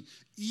working,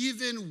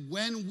 even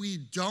when we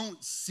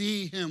don't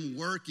see him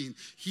working.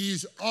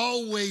 He's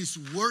always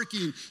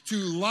working to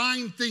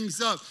line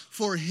things up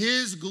for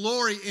his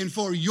glory and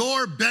for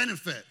your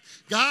benefit.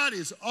 God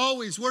is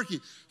always working.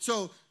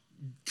 So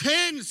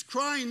Ken's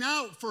crying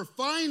out for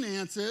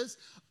finances.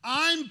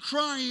 I'm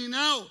crying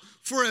out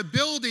for a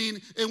building.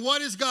 And what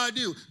does God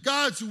do?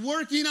 God's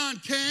working on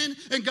Ken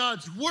and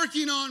God's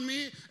working on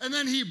me. And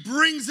then he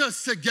brings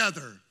us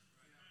together.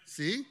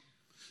 See?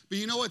 But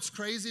you know what's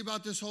crazy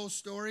about this whole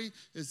story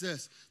is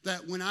this,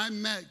 that when I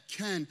met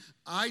Ken,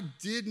 I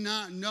did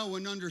not know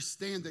and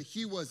understand that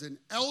he was an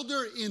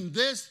elder in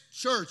this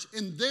church,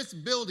 in this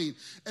building,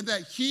 and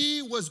that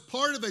he was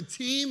part of a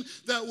team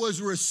that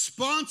was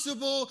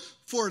responsible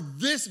for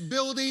this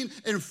building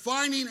and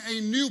finding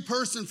a new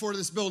person for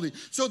this building.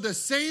 So the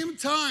same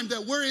time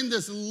that we're in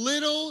this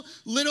little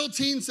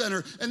teen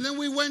center, and then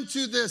we went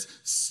to this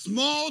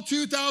small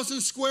 2,000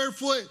 square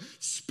foot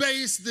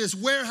space, this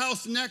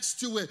warehouse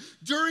next to it,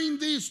 during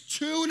these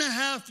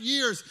 2.5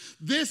 years,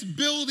 this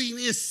building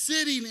is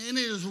sitting and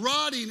it is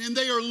rotting, and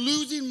they are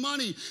losing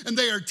money, and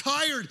they are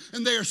tired,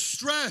 and they are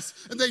stressed,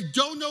 and they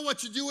don't know what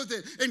to do with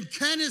it. And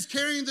Ken is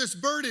carrying this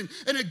burden.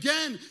 And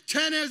again,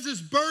 Ken has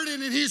this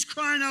burden, and he's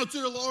crying out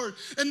to the Lord.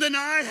 And then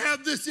I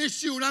have this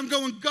issue, and I'm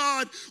going,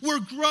 God, we're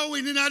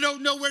growing, and I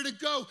don't know where to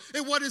go.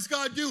 And what does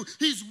God do?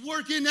 He's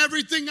working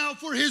everything out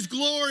for his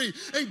glory.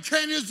 And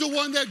Ken is the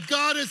one that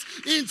got us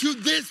into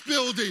this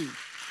building.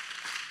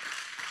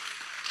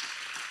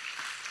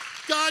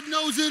 God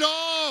knows it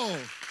all.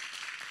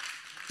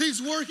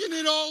 He's working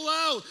it all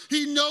out.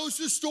 He knows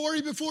the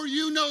story before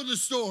you know the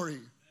story.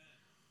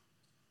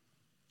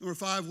 Number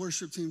 5,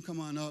 worship team, come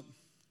on up.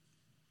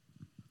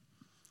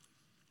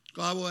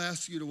 God will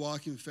ask you to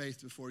walk in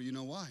faith before you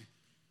know why.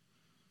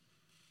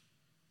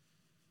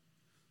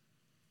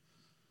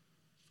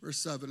 Verse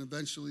 7,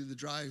 eventually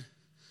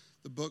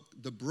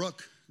the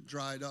brook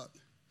dried up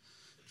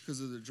because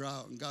of the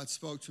drought. And God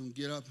spoke to him,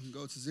 get up and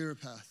go to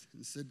Zarephath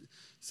and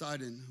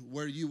Sidon,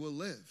 where you will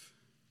live.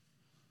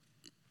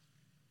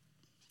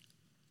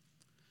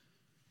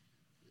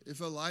 If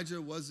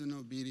Elijah wasn't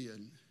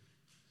obedient,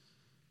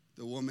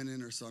 the woman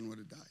and her son would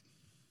have died.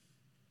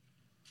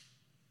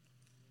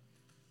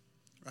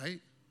 Right?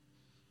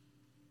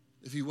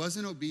 If he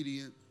wasn't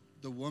obedient,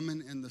 the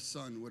woman and the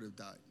son would have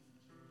died.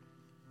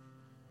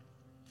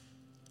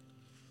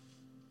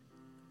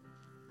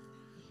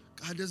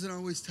 God doesn't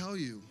always tell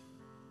you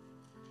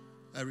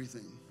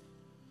everything.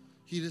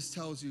 He just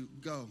tells you,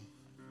 go.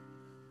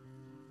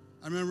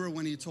 I remember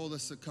when he told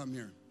us to come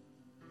here.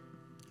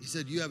 He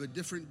said, you have a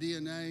different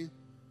DNA,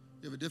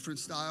 you have a different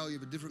style, you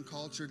have a different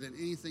culture than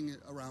anything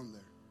around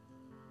there.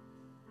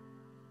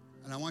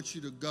 And I want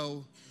you to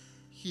go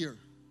here.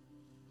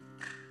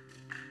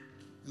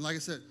 And like I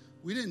said,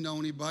 we didn't know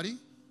anybody.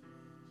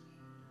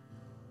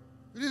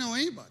 We didn't know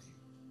anybody.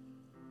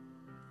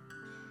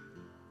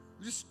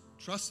 We just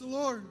trust the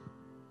Lord.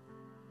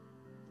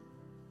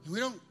 And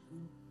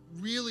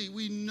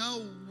we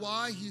know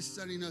why he's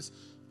sending us,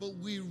 but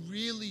we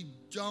really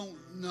don't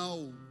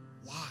know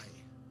why.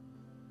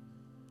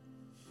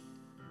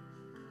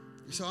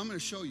 So I'm going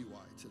to show you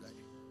why today.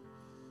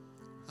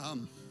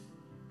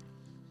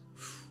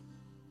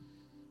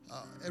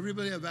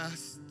 Everybody I've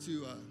asked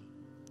to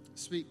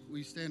speak, will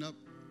you stand up?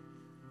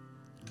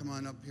 Come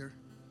on up here.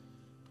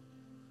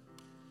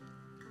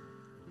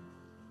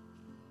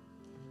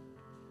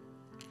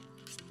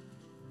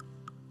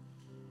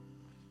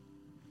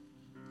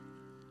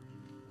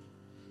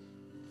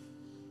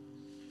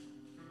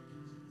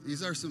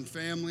 These are some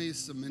families,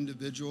 some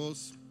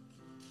individuals.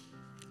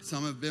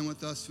 Some have been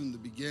with us from the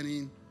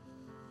beginning.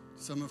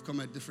 Some have come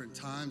at different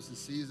times and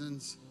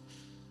seasons.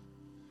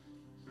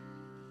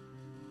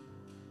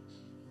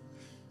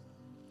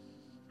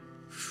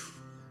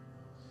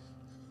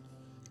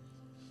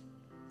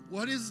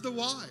 What is the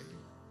why?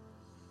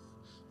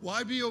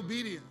 Why be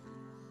obedient?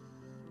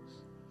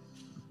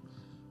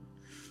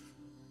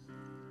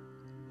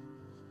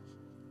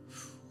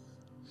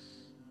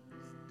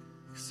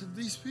 Because of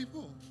these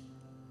people.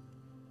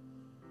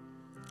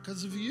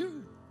 Because of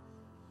you.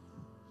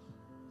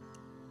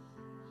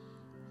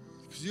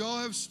 Because you all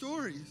have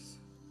stories.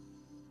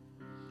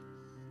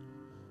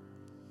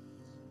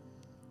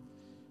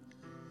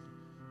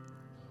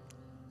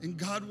 And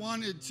God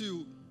wanted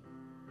to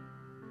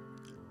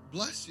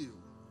bless you.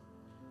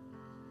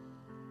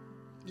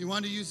 He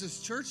wanted to use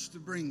this church to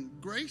bring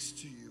grace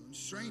to you and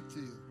strength to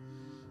you.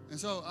 And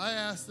so I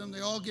asked them, they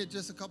all get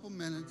just a couple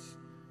minutes.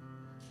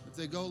 If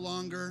they go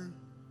longer,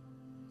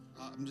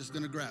 I'm just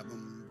going to grab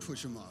them and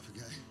push them off,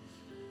 okay?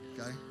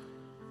 Okay?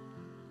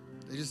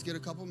 They just get a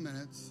couple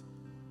minutes.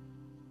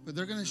 But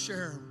they're going to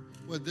share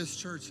what this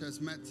church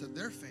has meant to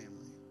their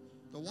family,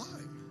 the why.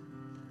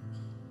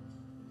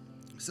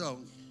 So,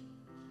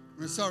 I'm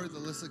going to start with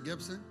Alyssa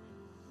Gibson.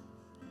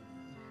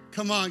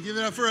 Come on, give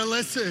it up for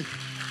Alyssa.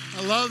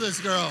 I love this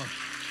girl.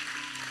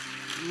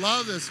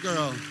 Love this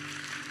girl.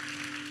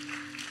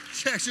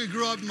 She actually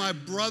grew up in my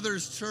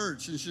brother's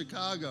church in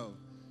Chicago.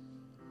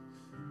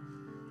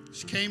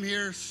 She came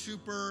here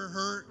super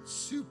hurt,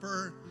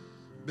 super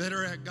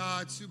bitter at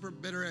God, super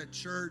bitter at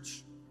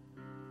church.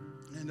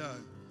 And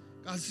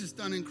God's just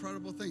done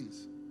incredible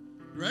things.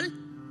 You ready?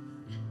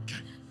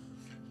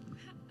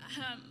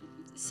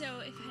 So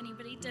if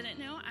anybody didn't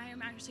know, I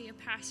am actually a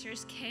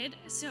pastor's kid.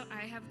 So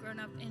I have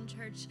grown up in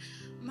church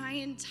my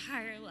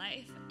entire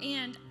life.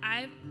 And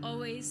I've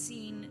always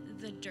seen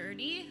the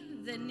dirty,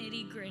 the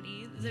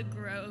nitty-gritty, the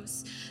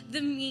gross,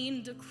 the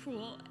mean, the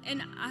cruel.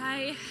 And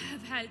I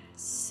have had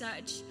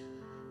such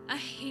a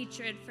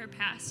hatred for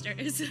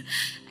pastors.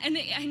 And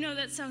I know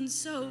that sounds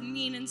so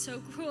mean and so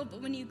cruel,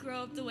 but when you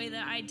grow up the way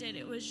that I did,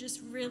 it was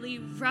just really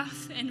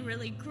rough and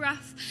really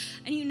gruff.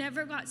 And you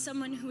never got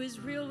someone who was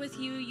real with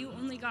you. You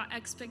only got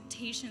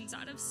expectations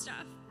out of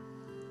stuff.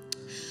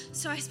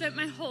 So I spent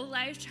my whole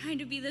life trying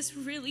to be this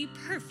really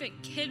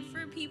perfect kid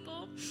for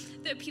people,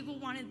 that people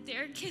wanted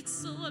their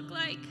kids to look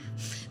like,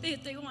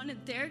 that they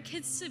wanted their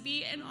kids to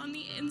be, and on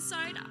the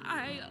inside,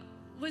 I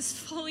was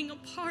falling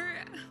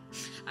apart.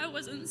 I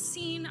wasn't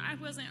seen. I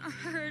wasn't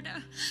heard.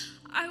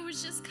 I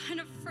was just kind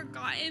of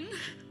forgotten.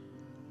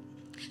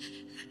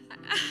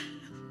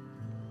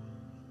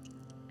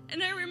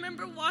 And I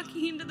remember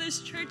walking into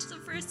this church the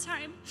first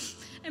time,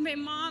 and my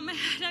mom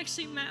had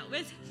actually met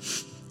with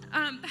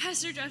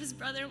Pastor Jeff's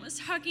brother and was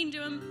talking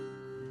to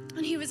him,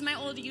 and he was my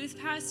old youth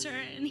pastor,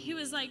 and he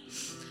was like,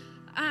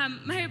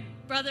 my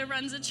brother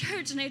runs a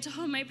church, and I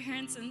told my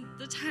parents, and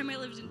the time I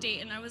lived in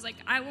Dayton, I was like,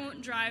 I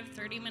won't drive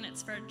 30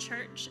 minutes for a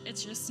church.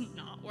 It's just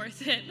not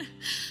worth it.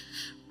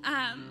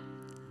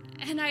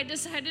 And I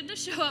decided to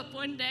show up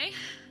one day.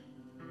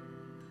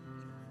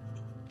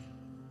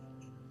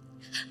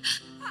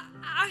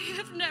 I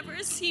have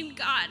never seen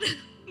God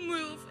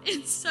move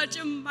in such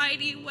a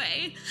mighty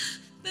way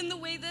than the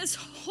way this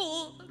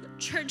whole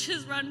church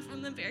has run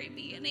from the very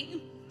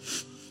beginning.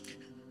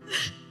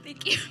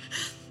 Thank you.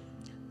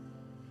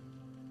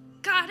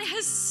 God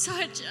has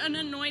such an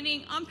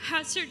anointing on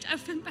Pastor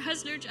Jeff and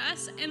Pastor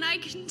Jess, and I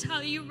can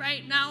tell you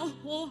right now,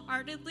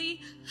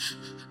 wholeheartedly,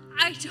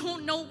 I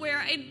don't know where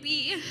I'd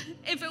be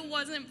if it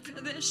wasn't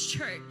for this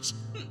church.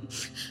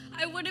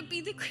 I wouldn't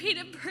be the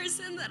creative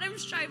person that I'm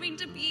striving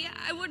to be.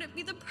 I wouldn't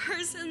be the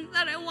person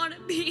that I want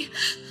to be.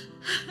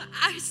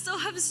 I still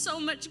have so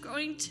much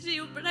growing to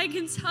do, but I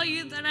can tell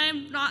you that I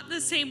am not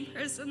the same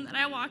person that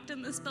I walked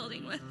in this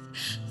building with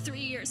 3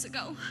 years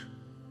ago.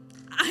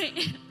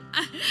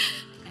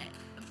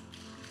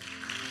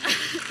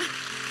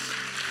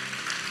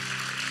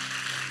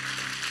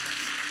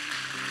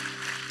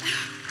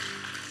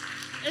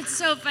 It's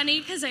so funny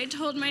because I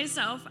told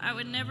myself I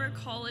would never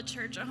call a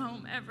church a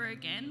home ever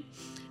again.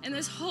 And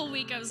this whole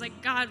week I was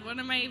like, God, what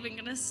am I even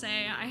going to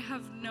say? I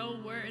have no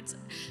words.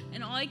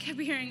 And all I kept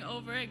hearing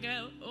over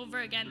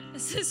again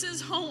is, this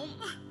is home.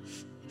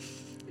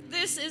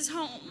 This is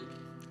home.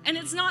 And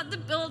it's not the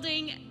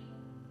building.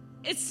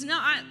 It's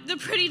not the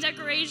pretty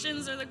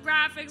decorations or the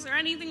graphics or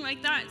anything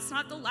like that. It's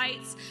not the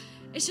lights.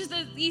 It's just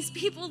that these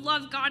people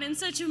love God in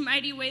such a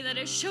mighty way that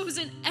it shows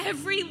in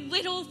every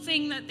little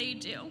thing that they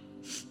do.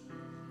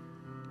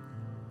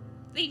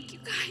 Thank you,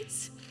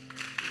 guys.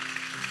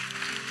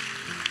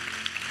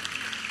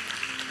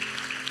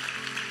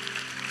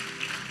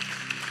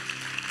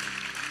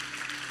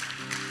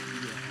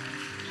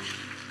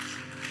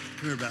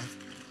 Come here, Beth.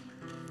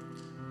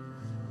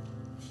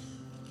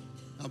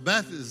 Now,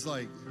 Beth is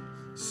like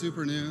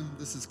super new.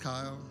 This is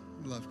Kyle.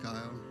 We love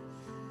Kyle.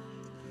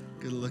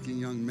 Good-looking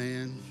young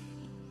man.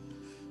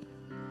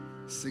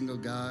 Single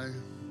guy.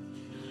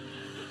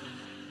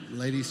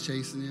 Ladies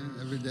chasing you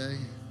every day.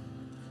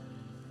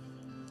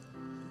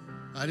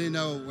 I didn't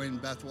know when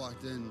Beth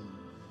walked in,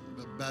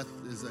 but Beth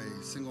is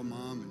a single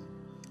mom and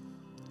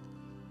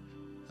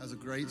has a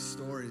great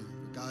story.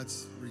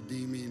 God's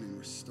redeeming and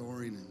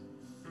restoring,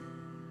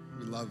 and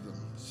we love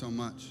them so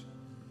much.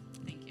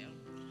 Thank you.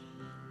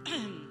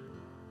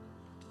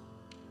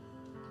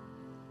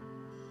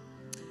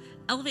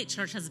 Elevate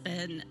Church has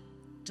been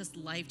just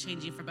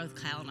life-changing for both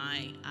Kyle and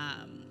I.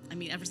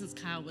 Ever since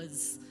Kyle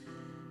was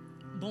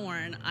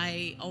born,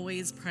 I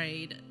always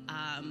prayed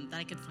that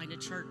I could find a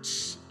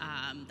church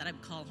that I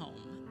would call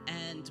home.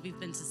 And we've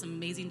been to some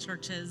amazing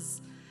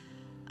churches.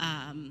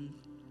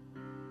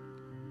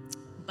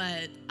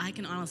 But I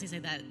can honestly say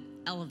that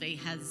Elevate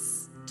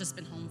has just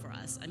been home for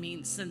us.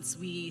 Since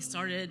we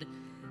started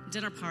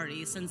dinner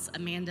parties, since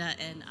Amanda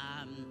and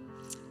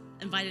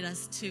invited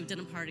us to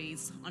dinner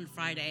parties on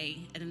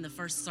Friday, and then the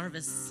first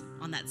service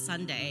on that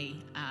Sunday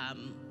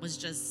was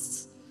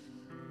just,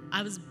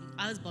 I was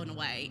blown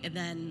away. And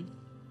then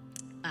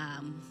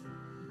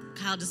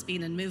Kyle just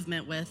being in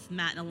movement with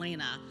Matt and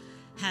Elena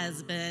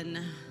has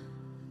been,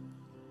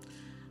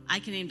 I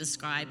can't even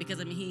describe,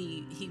 because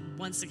he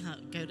wants to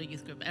go to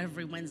youth group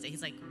every Wednesday.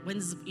 He's like,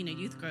 when's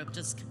youth group?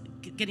 Just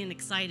getting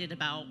excited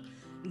about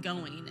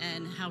going,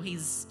 and how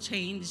he's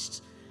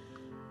changed,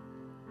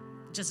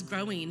 just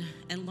growing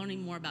and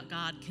learning more about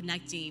God,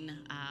 connecting,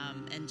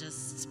 and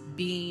just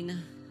being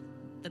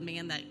the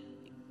man that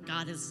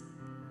God has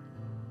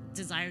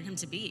desired him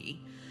to be.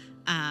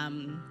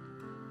 And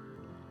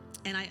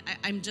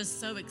I'm just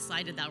so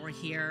excited that we're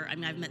here.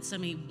 I've met so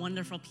many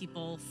wonderful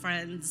people,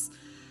 friends,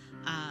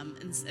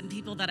 and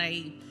people that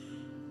I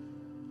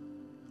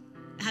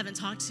haven't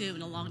talked to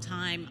in a long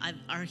time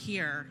are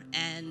here.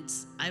 And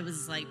I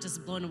was like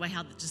just blown away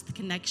how just the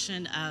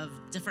connection of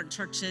different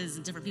churches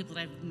and different people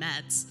that I've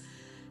met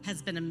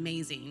has been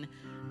amazing.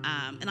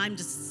 And I'm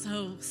just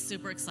so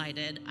super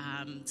excited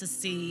to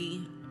see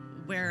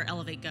where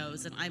Elevate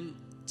goes. And I'm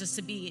just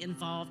to be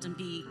involved and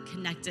be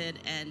connected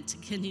and to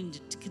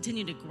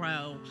continue to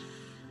grow.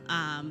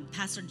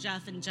 Pastor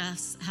Jeff and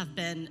Jess have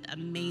been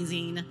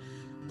amazing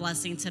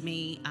blessing to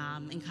me,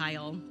 and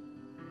Kyle.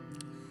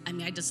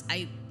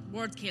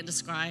 Words can't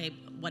describe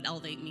what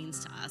Elevate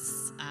means to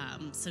us.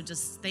 So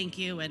just thank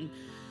you, and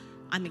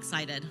I'm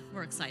excited.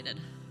 We're excited.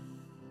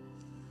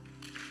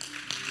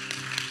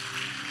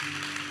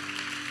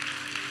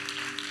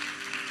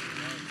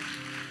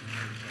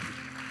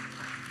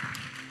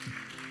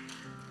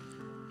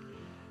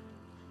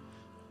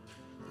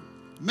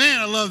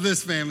 Man, I love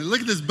this family.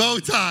 Look at this bow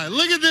tie.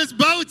 Look at this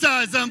bow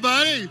tie,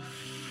 somebody.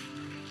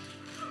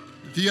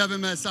 If you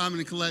haven't met Simon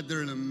and Colette,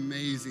 they're an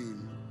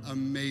amazing,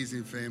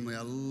 amazing family.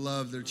 I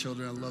love their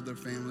children. I love their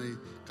family.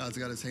 God's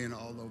got his hand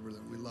all over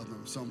them. We love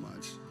them so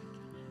much.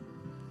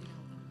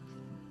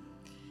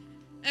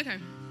 Okay,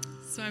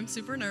 so I'm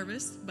super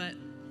nervous, but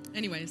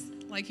anyways,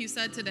 like you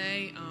said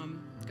today,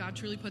 God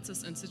truly puts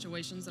us in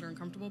situations that are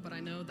uncomfortable, but I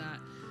know that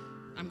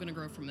I'm going to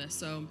grow from this.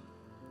 So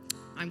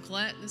I'm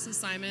Colette. This is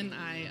Simon.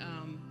 I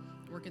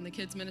work in the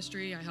kids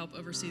ministry. I help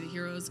oversee the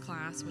Heroes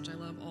class, which I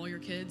love all your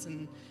kids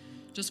and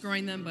just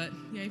growing them, but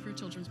yay for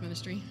children's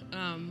ministry.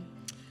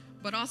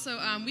 But also,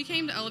 we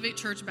came to Elevate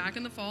Church back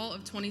in the fall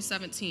of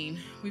 2017.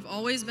 We've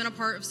always been a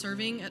part of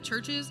serving at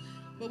churches,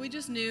 but we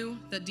just knew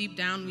that deep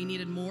down we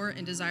needed more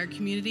and desired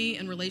community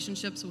and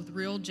relationships with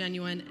real,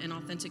 genuine, and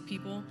authentic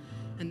people,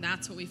 and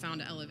that's what we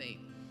found at Elevate.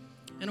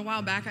 And a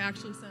while back, I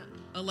actually sent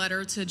a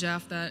letter to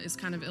Jeff that is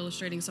kind of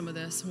illustrating some of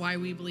this, why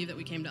we believe that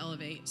we came to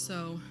Elevate.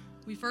 So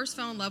we first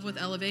fell in love with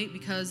Elevate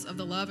because of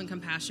the love and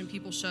compassion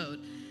people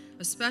showed,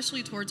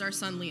 especially towards our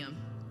son, Liam.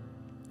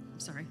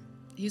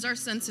 He's our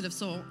sensitive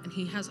soul, and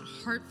he has a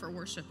heart for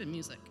worship and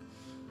music.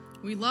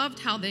 We loved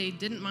how they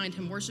didn't mind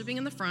him worshiping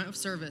in the front of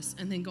service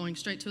and then going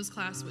straight to his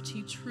class, which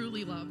he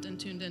truly loved and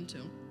tuned into.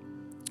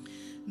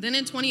 Then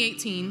in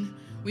 2018,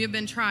 we have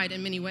been tried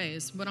in many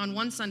ways, but on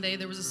one Sunday,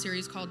 there was a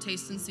series called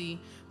Taste and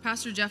See.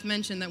 Pastor Jeff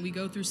mentioned that we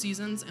go through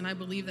seasons, and I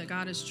believe that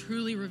God is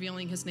truly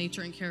revealing his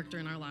nature and character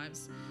in our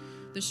lives.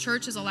 This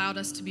church has allowed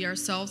us to be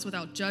ourselves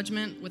without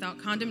judgment, without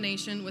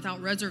condemnation,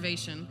 without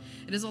reservation.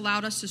 It has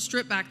allowed us to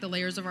strip back the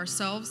layers of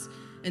ourselves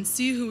and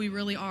see who we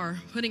really are,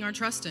 putting our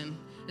trust in.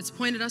 It's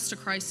pointed us to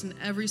Christ in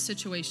every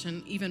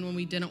situation, even when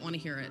we didn't want to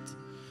hear it.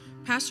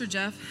 Pastor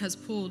Jeff has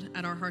pulled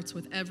at our hearts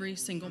with every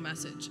single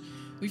message.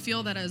 We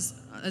feel that as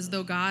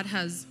though God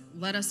has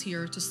led us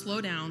here to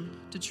slow down,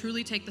 to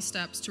truly take the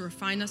steps to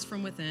refine us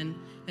from within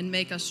and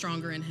make us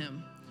stronger in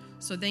him.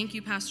 So thank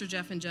you, Pastor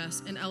Jeff and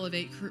Jess, and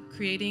Elevate,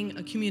 creating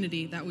a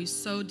community that we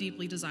so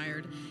deeply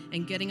desired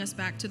and getting us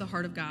back to the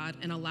heart of God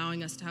and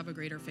allowing us to have a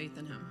greater faith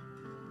in him.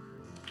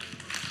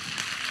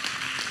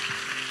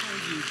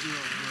 You do a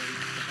great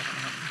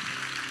job.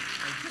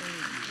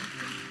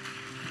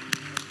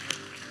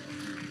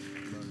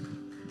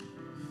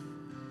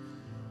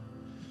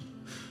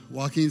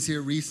 Joaquin's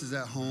here. Reese is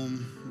at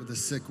home with a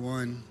sick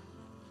one.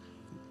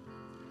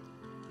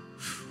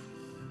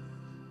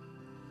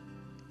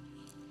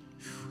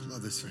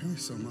 love this family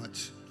so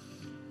much.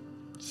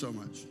 So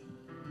much.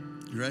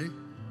 You ready?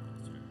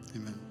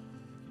 Amen.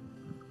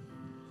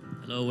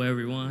 Hello,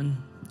 everyone.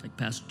 Like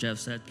Pastor Jeff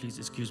said, please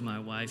excuse my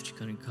wife. She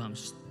couldn't come.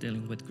 She's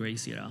dealing with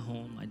Gracie at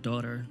home. My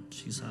daughter,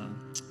 she's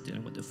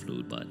dealing with the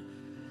flu, but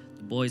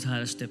the boys had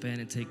to step in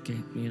and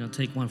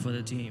take one for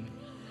the team.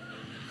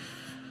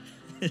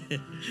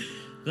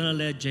 Gonna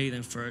let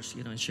Jaden first,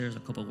 and share a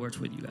couple words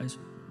with you guys.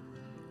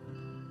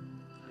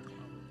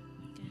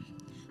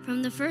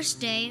 From the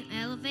first day,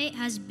 Elevate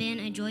has been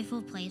a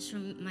joyful place for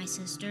my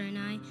sister and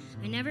I.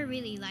 I never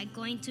really liked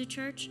going to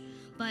church,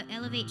 but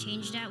Elevate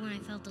changed that when I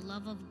felt the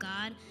love of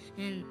God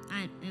and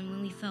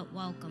when we felt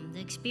welcome. The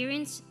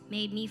experience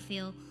made me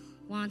feel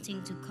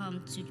wanting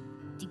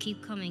to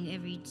keep coming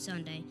every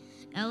Sunday.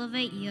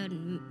 Elevate,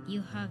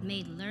 you have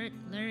made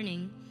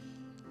learning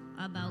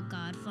about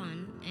God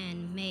fun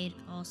and made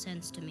all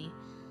sense to me.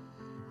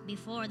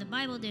 Before, the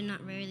Bible did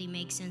not really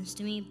make sense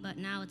to me, but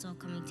now it's all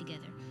coming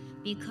together.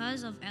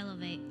 Because of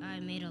Elevate,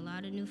 I made a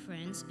lot of new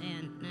friends,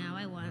 and now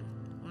I want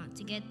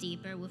to get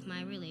deeper with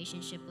my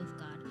relationship with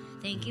God.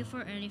 Thank you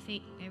for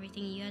everything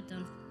you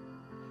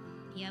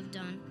have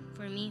done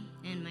for me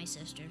and my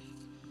sister.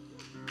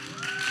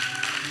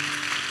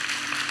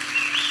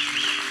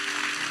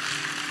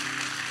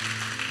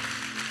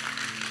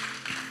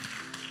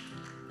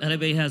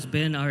 Elevate has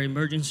been our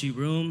emergency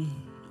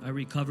room, our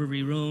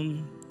recovery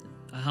room,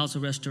 a house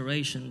of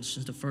restoration.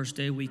 Since the first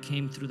day we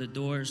came through the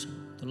doors,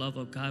 the love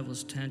of God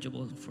was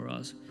tangible for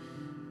us.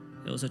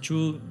 It was a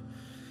true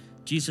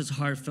Jesus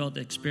heartfelt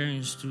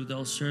experience through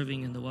those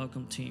serving in the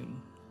welcome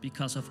team.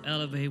 Because of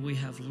Elevate, we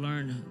have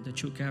learned the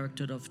true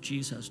character of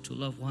Jesus, to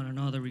love one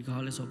another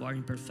regardless of our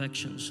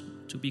imperfections,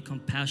 to be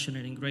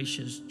compassionate and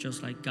gracious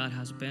just like God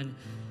has been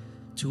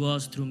to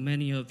us through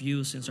many of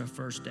you since our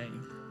first day.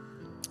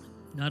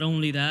 Not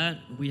only that,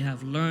 we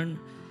have learned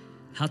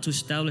how to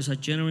establish a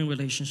genuine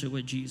relationship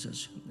with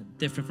Jesus,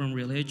 different from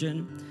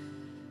religion,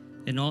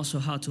 and also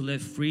how to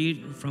live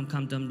free from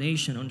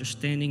condemnation,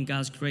 understanding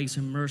God's grace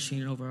and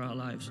mercy over our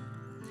lives.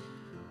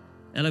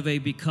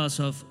 Elevate, because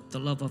of the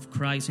love of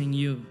Christ in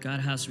you, God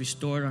has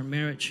restored our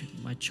marriage.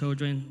 My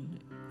children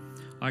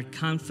are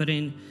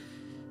confident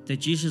that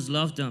Jesus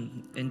loved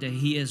them and that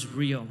He is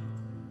real.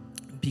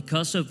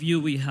 Because of you,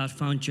 we have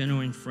found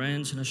genuine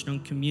friends and a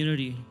strong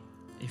community,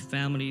 a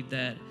family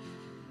that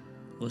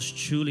was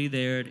truly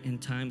there in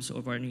times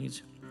of our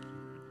needs.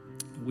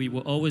 We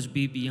will always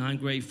be beyond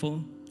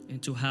grateful and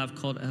to have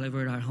called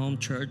Elevate our home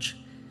church,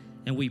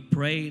 and we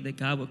pray that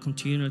God will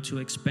continue to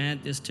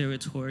expand this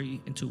territory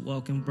and to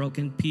welcome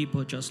broken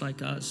people just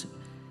like us.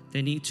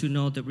 They need to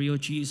know the real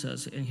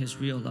Jesus and His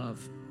real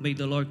love. May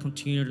the Lord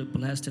continue to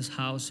bless this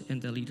house and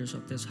the leaders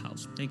of this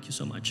house. Thank you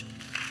so much.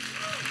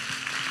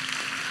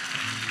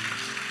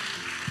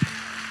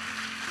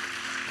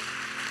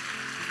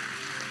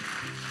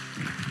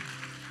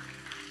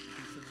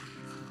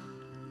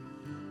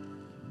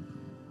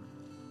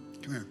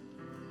 Come here.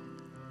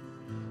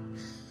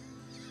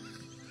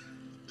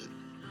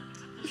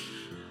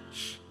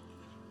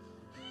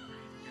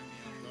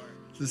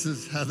 This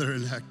is Heather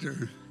and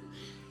Hector.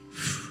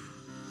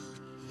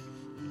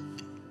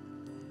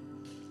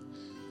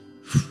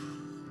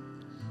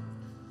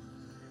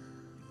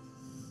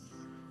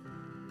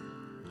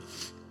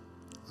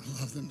 I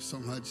love them so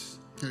much.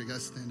 Here, you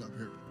guys stand up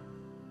here.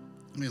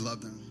 We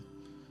love them.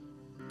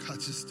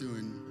 God's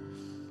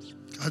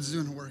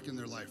doing a work in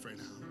their life right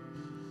now.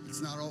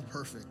 It's not all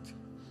perfect,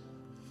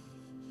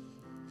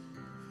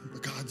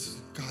 but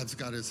God's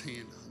got His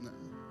hand on them.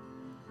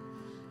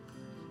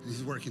 And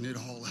He's working it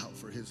all out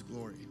for His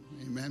glory.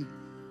 Amen.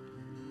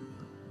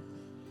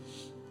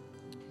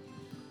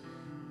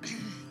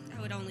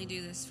 I would only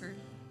do this for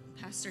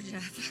Pastor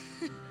Jeff.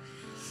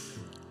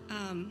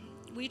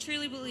 We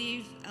truly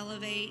believe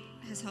Elevate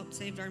has helped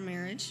save our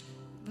marriage.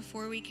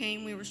 Before we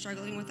came, we were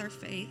struggling with our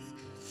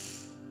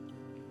faith,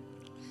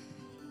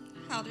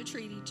 how to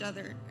treat each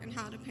other, and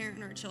how to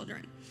parent our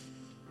children.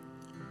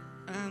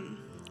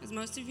 As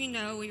most of you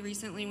know, we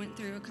recently went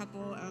through a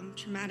couple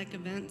traumatic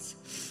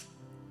events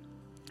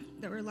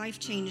that were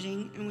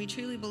life-changing, and we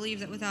truly believe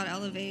that without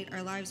Elevate,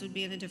 our lives would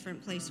be in a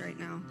different place right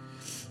now.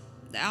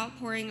 The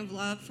outpouring of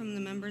love from the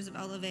members of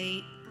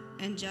Elevate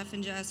and Jeff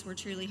and Jess were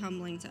truly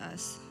humbling to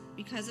us.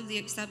 Because of the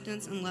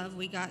acceptance and love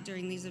we got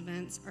during these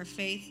events, our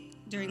faith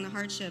during the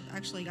hardship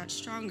actually got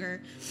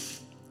stronger,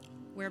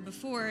 where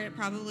before it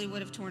probably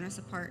would have torn us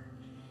apart.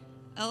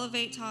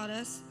 Elevate taught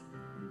us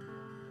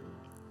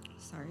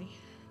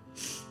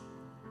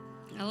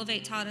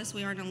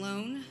we aren't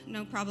alone.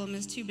 No problem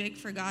is too big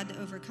for God to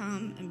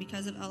overcome, and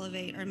because of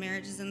Elevate, our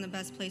marriage is in the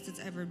best place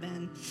it's ever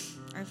been.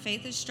 Our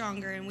faith is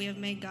stronger, and we have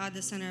made God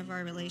the center of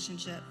our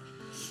relationship.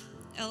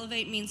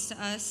 Elevate means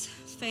to us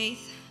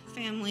faith,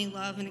 family,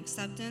 love, and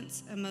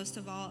acceptance, and most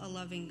of all, a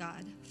loving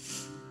God.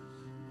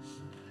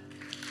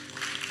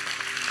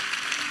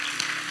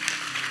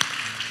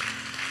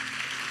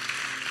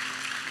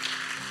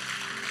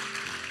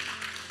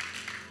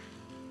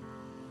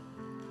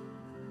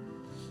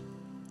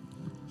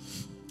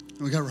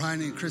 We got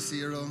Ryan and Chris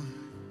Earl.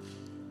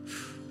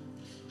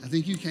 I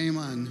think you came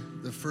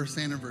on the first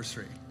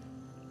anniversary.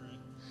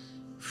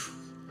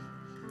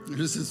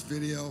 There's this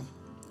video,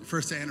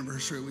 first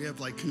anniversary, we have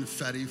like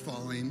confetti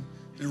falling,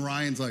 and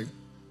Ryan's like,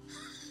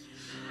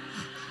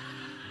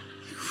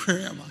 where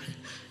am I?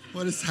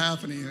 What is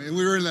happening? And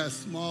we were in that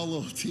small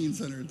little teen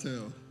center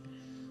too.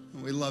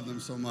 And we love them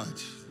so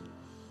much.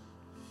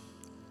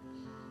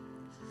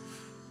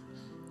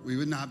 We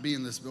would not be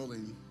in this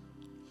building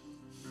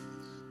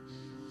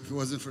if it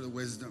wasn't for the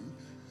wisdom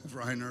of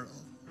Ryan Earl.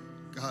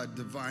 God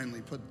divinely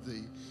put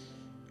the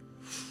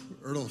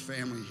Earl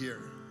family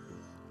here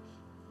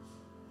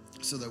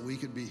so that we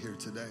could be here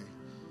today.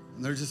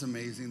 And they're just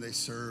amazing. They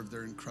serve.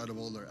 They're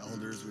incredible. They're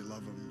elders. We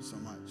love them so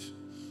much.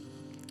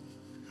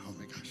 Oh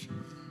my gosh.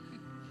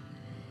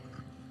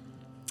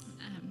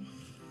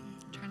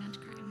 Try not to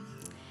cry.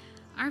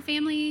 Our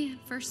family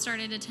first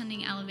started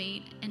attending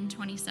Elevate in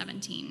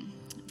 2017.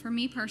 For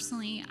me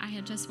personally, I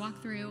had just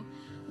walked through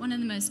one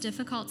of the most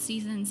difficult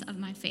seasons of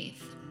my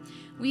faith.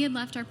 We had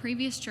left our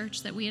previous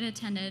church that we had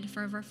attended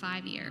for over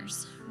 5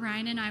 years.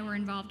 Ryan and I were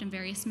involved in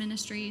various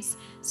ministries,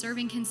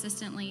 serving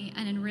consistently,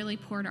 and had really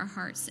poured our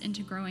hearts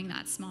into growing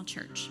that small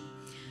church.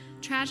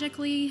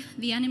 Tragically,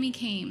 the enemy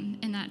came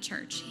in that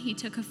church. He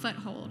took a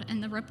foothold,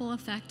 and the ripple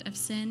effect of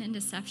sin and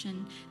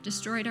deception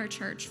destroyed our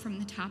church from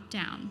the top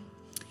down.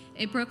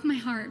 It broke my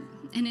heart,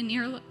 and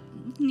it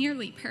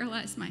nearly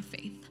paralyzed my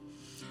faith.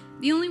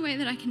 The only way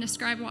that I can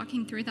describe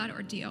walking through that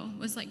ordeal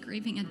was like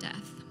grieving a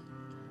death.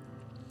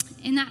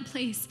 In that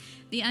place,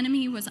 the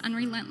enemy was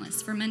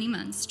unrelentless for many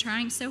months,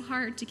 trying so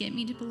hard to get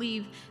me to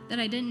believe that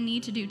I didn't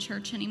need to do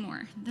church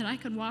anymore, that I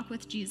could walk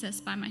with Jesus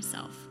by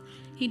myself.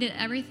 He did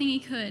everything he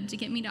could to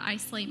get me to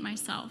isolate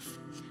myself.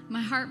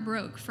 My heart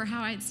broke for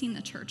how I had seen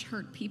the church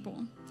hurt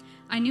people.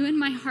 I knew in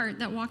my heart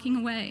that walking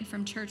away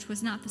from church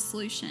was not the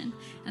solution,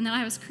 and that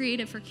I was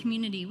created for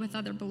community with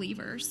other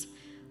believers.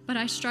 But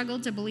I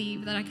struggled to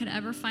believe that I could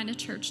ever find a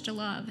church to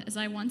love as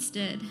I once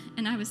did,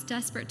 and I was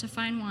desperate to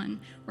find one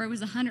where it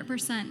was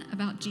 100%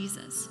 about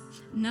Jesus,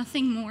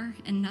 nothing more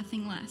and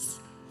nothing less.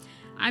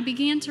 I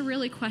began to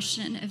really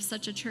question if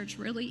such a church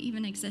really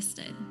even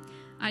existed.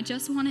 I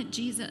just wanted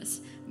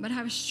Jesus, but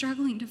I was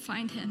struggling to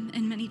find him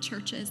in many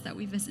churches that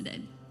we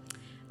visited.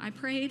 I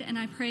prayed and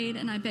I prayed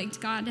and I begged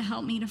God to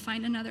help me to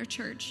find another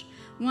church,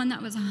 one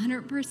that was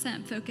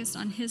 100% focused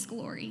on his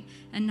glory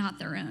and not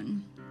their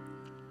own.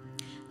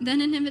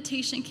 Then an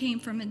invitation came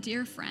from a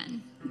dear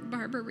friend,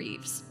 Barbara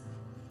Reeves,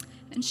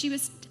 and she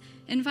was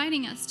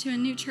inviting us to a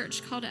new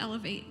church called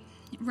Elevate.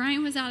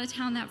 Ryan was out of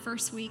town that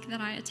first week that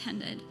I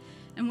attended,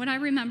 and what I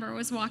remember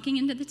was walking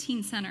into the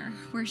teen center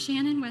where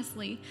Shannon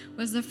Wesley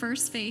was the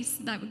first face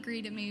that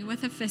greeted me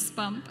with a fist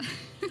bump.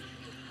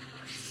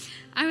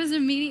 I was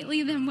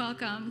immediately then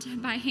welcomed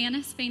by Hannah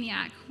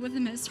Spaniak with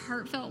the most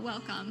heartfelt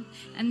welcome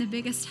and the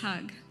biggest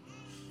hug.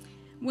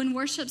 When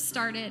worship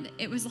started,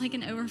 it was like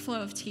an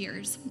overflow of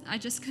tears. I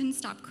just couldn't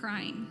stop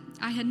crying.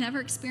 I had never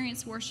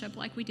experienced worship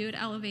like we do at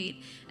Elevate,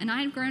 and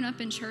I had grown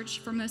up in church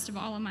for most of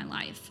all of my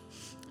life.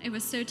 It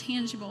was so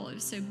tangible, it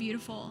was so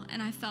beautiful,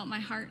 and I felt my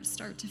heart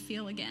start to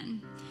feel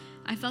again.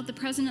 I felt the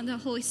presence of the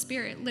Holy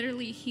Spirit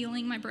literally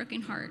healing my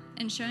broken heart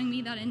and showing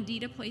me that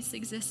indeed a place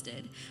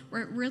existed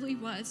where it really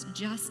was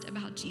just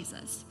about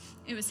Jesus.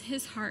 It was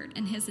his heart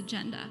and his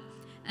agenda,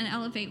 and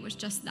Elevate was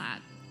just that.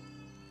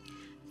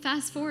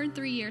 Fast forward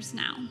 3 years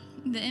now.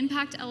 The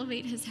impact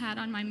Elevate has had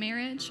on my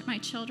marriage, my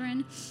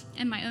children,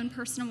 and my own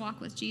personal walk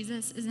with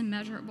Jesus is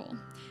immeasurable.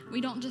 We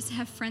don't just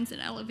have friends at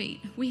Elevate,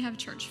 we have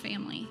church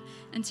family.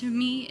 And to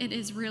me, it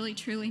is really,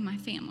 truly my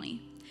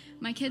family.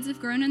 My kids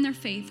have grown in their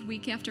faith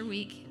week after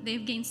week. They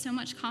have gained so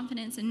much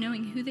confidence in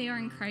knowing who they are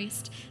in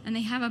Christ, and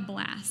they have a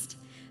blast.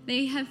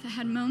 We have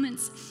had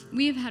moments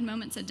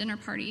at dinner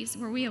parties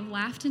where we have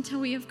laughed until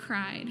we have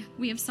cried.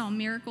 We have saw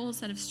miracles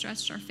that have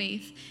stretched our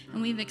faith,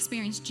 and we've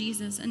experienced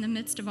Jesus in the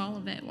midst of all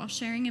of it while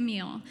sharing a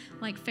meal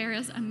like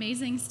Farrah's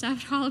amazing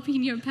stuffed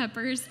jalapeno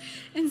peppers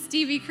and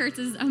Stevie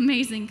Kurtz's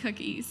amazing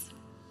cookies.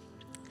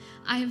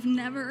 I have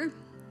never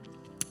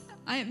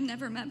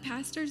met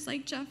pastors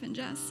like Jeff and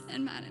Jess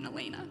and Matt and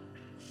Elena.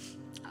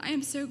 I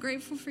am so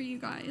grateful for you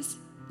guys,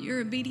 your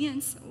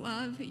obedience,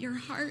 love, your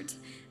heart,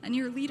 and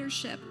your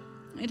leadership.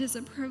 It is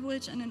a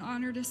privilege and an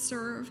honor to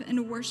serve and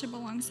to worship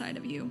alongside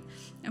of you,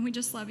 and we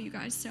just love you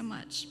guys so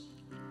much.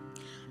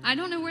 I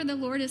don't know where the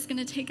Lord is going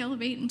to take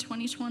Elevate in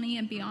 2020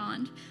 and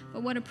beyond,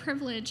 but what a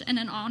privilege and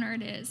an honor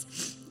it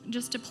is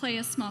just to play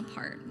a small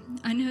part.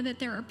 I know that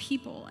there are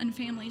people and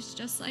families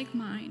just like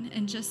mine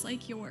and just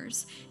like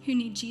yours who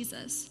need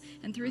Jesus,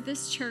 and through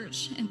this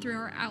church and through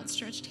our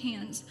outstretched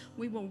hands,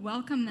 we will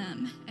welcome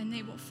them and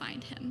they will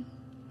find him.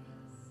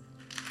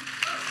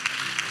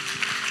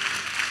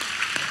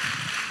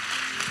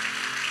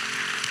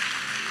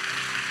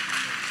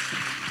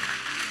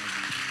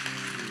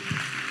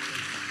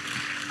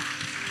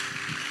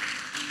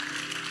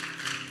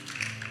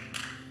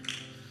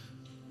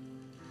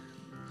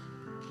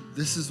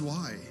 This is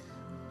why.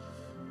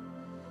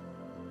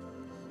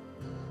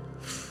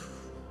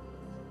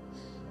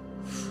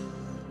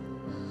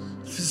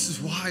 This is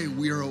why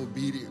we are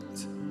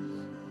obedient.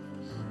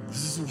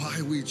 This is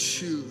why we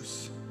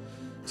choose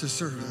to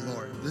serve the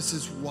Lord. This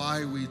is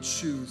why we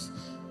choose.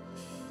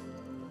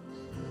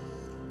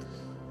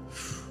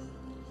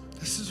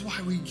 This is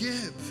why we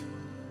give.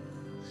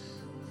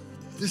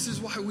 This is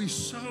why we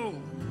sow.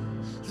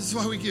 This is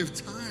why we give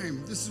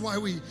time. This is why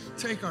we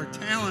take our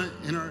talent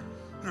and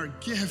our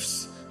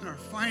gifts and our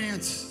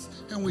finances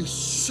and we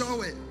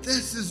sow it.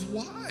 This is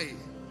why.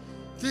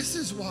 This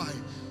is why.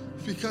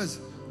 Because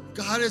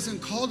God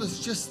hasn't called us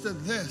just to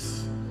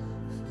this.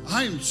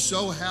 I am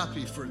so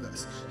happy for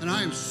this. And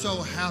I am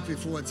so happy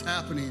for what's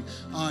happening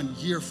on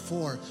year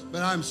 4.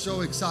 But I'm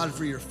so excited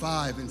for year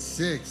 5 and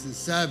 6 and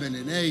 7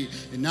 and 8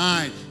 and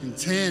 9 and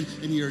 10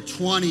 and year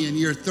 20 and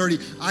year 30.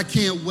 I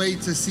can't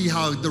wait to see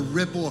how the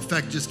ripple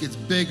effect just gets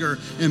bigger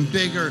and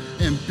bigger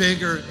and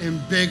bigger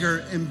and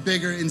bigger and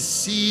bigger, and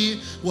see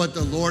what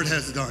the Lord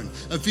has done.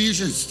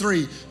 Ephesians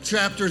 3,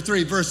 chapter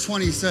 3, verse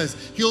 20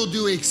 says, He'll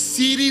do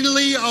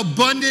exceedingly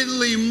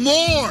abundantly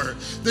more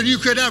than you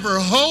could ever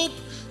hope,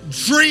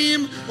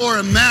 dream, or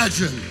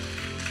imagine,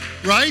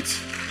 right?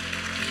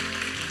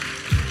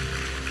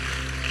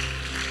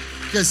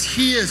 Because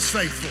He is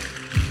faithful.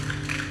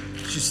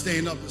 Would you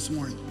stand up this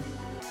morning?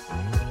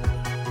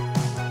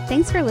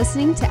 Thanks for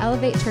listening to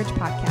Elevate Church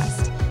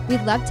Podcast.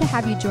 We'd love to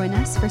have you join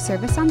us for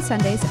service on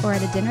Sundays or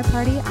at a dinner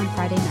party on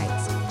Friday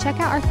nights. Check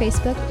out our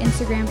Facebook,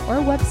 Instagram,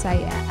 or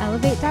website at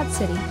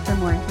elevate.city for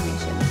more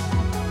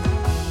information.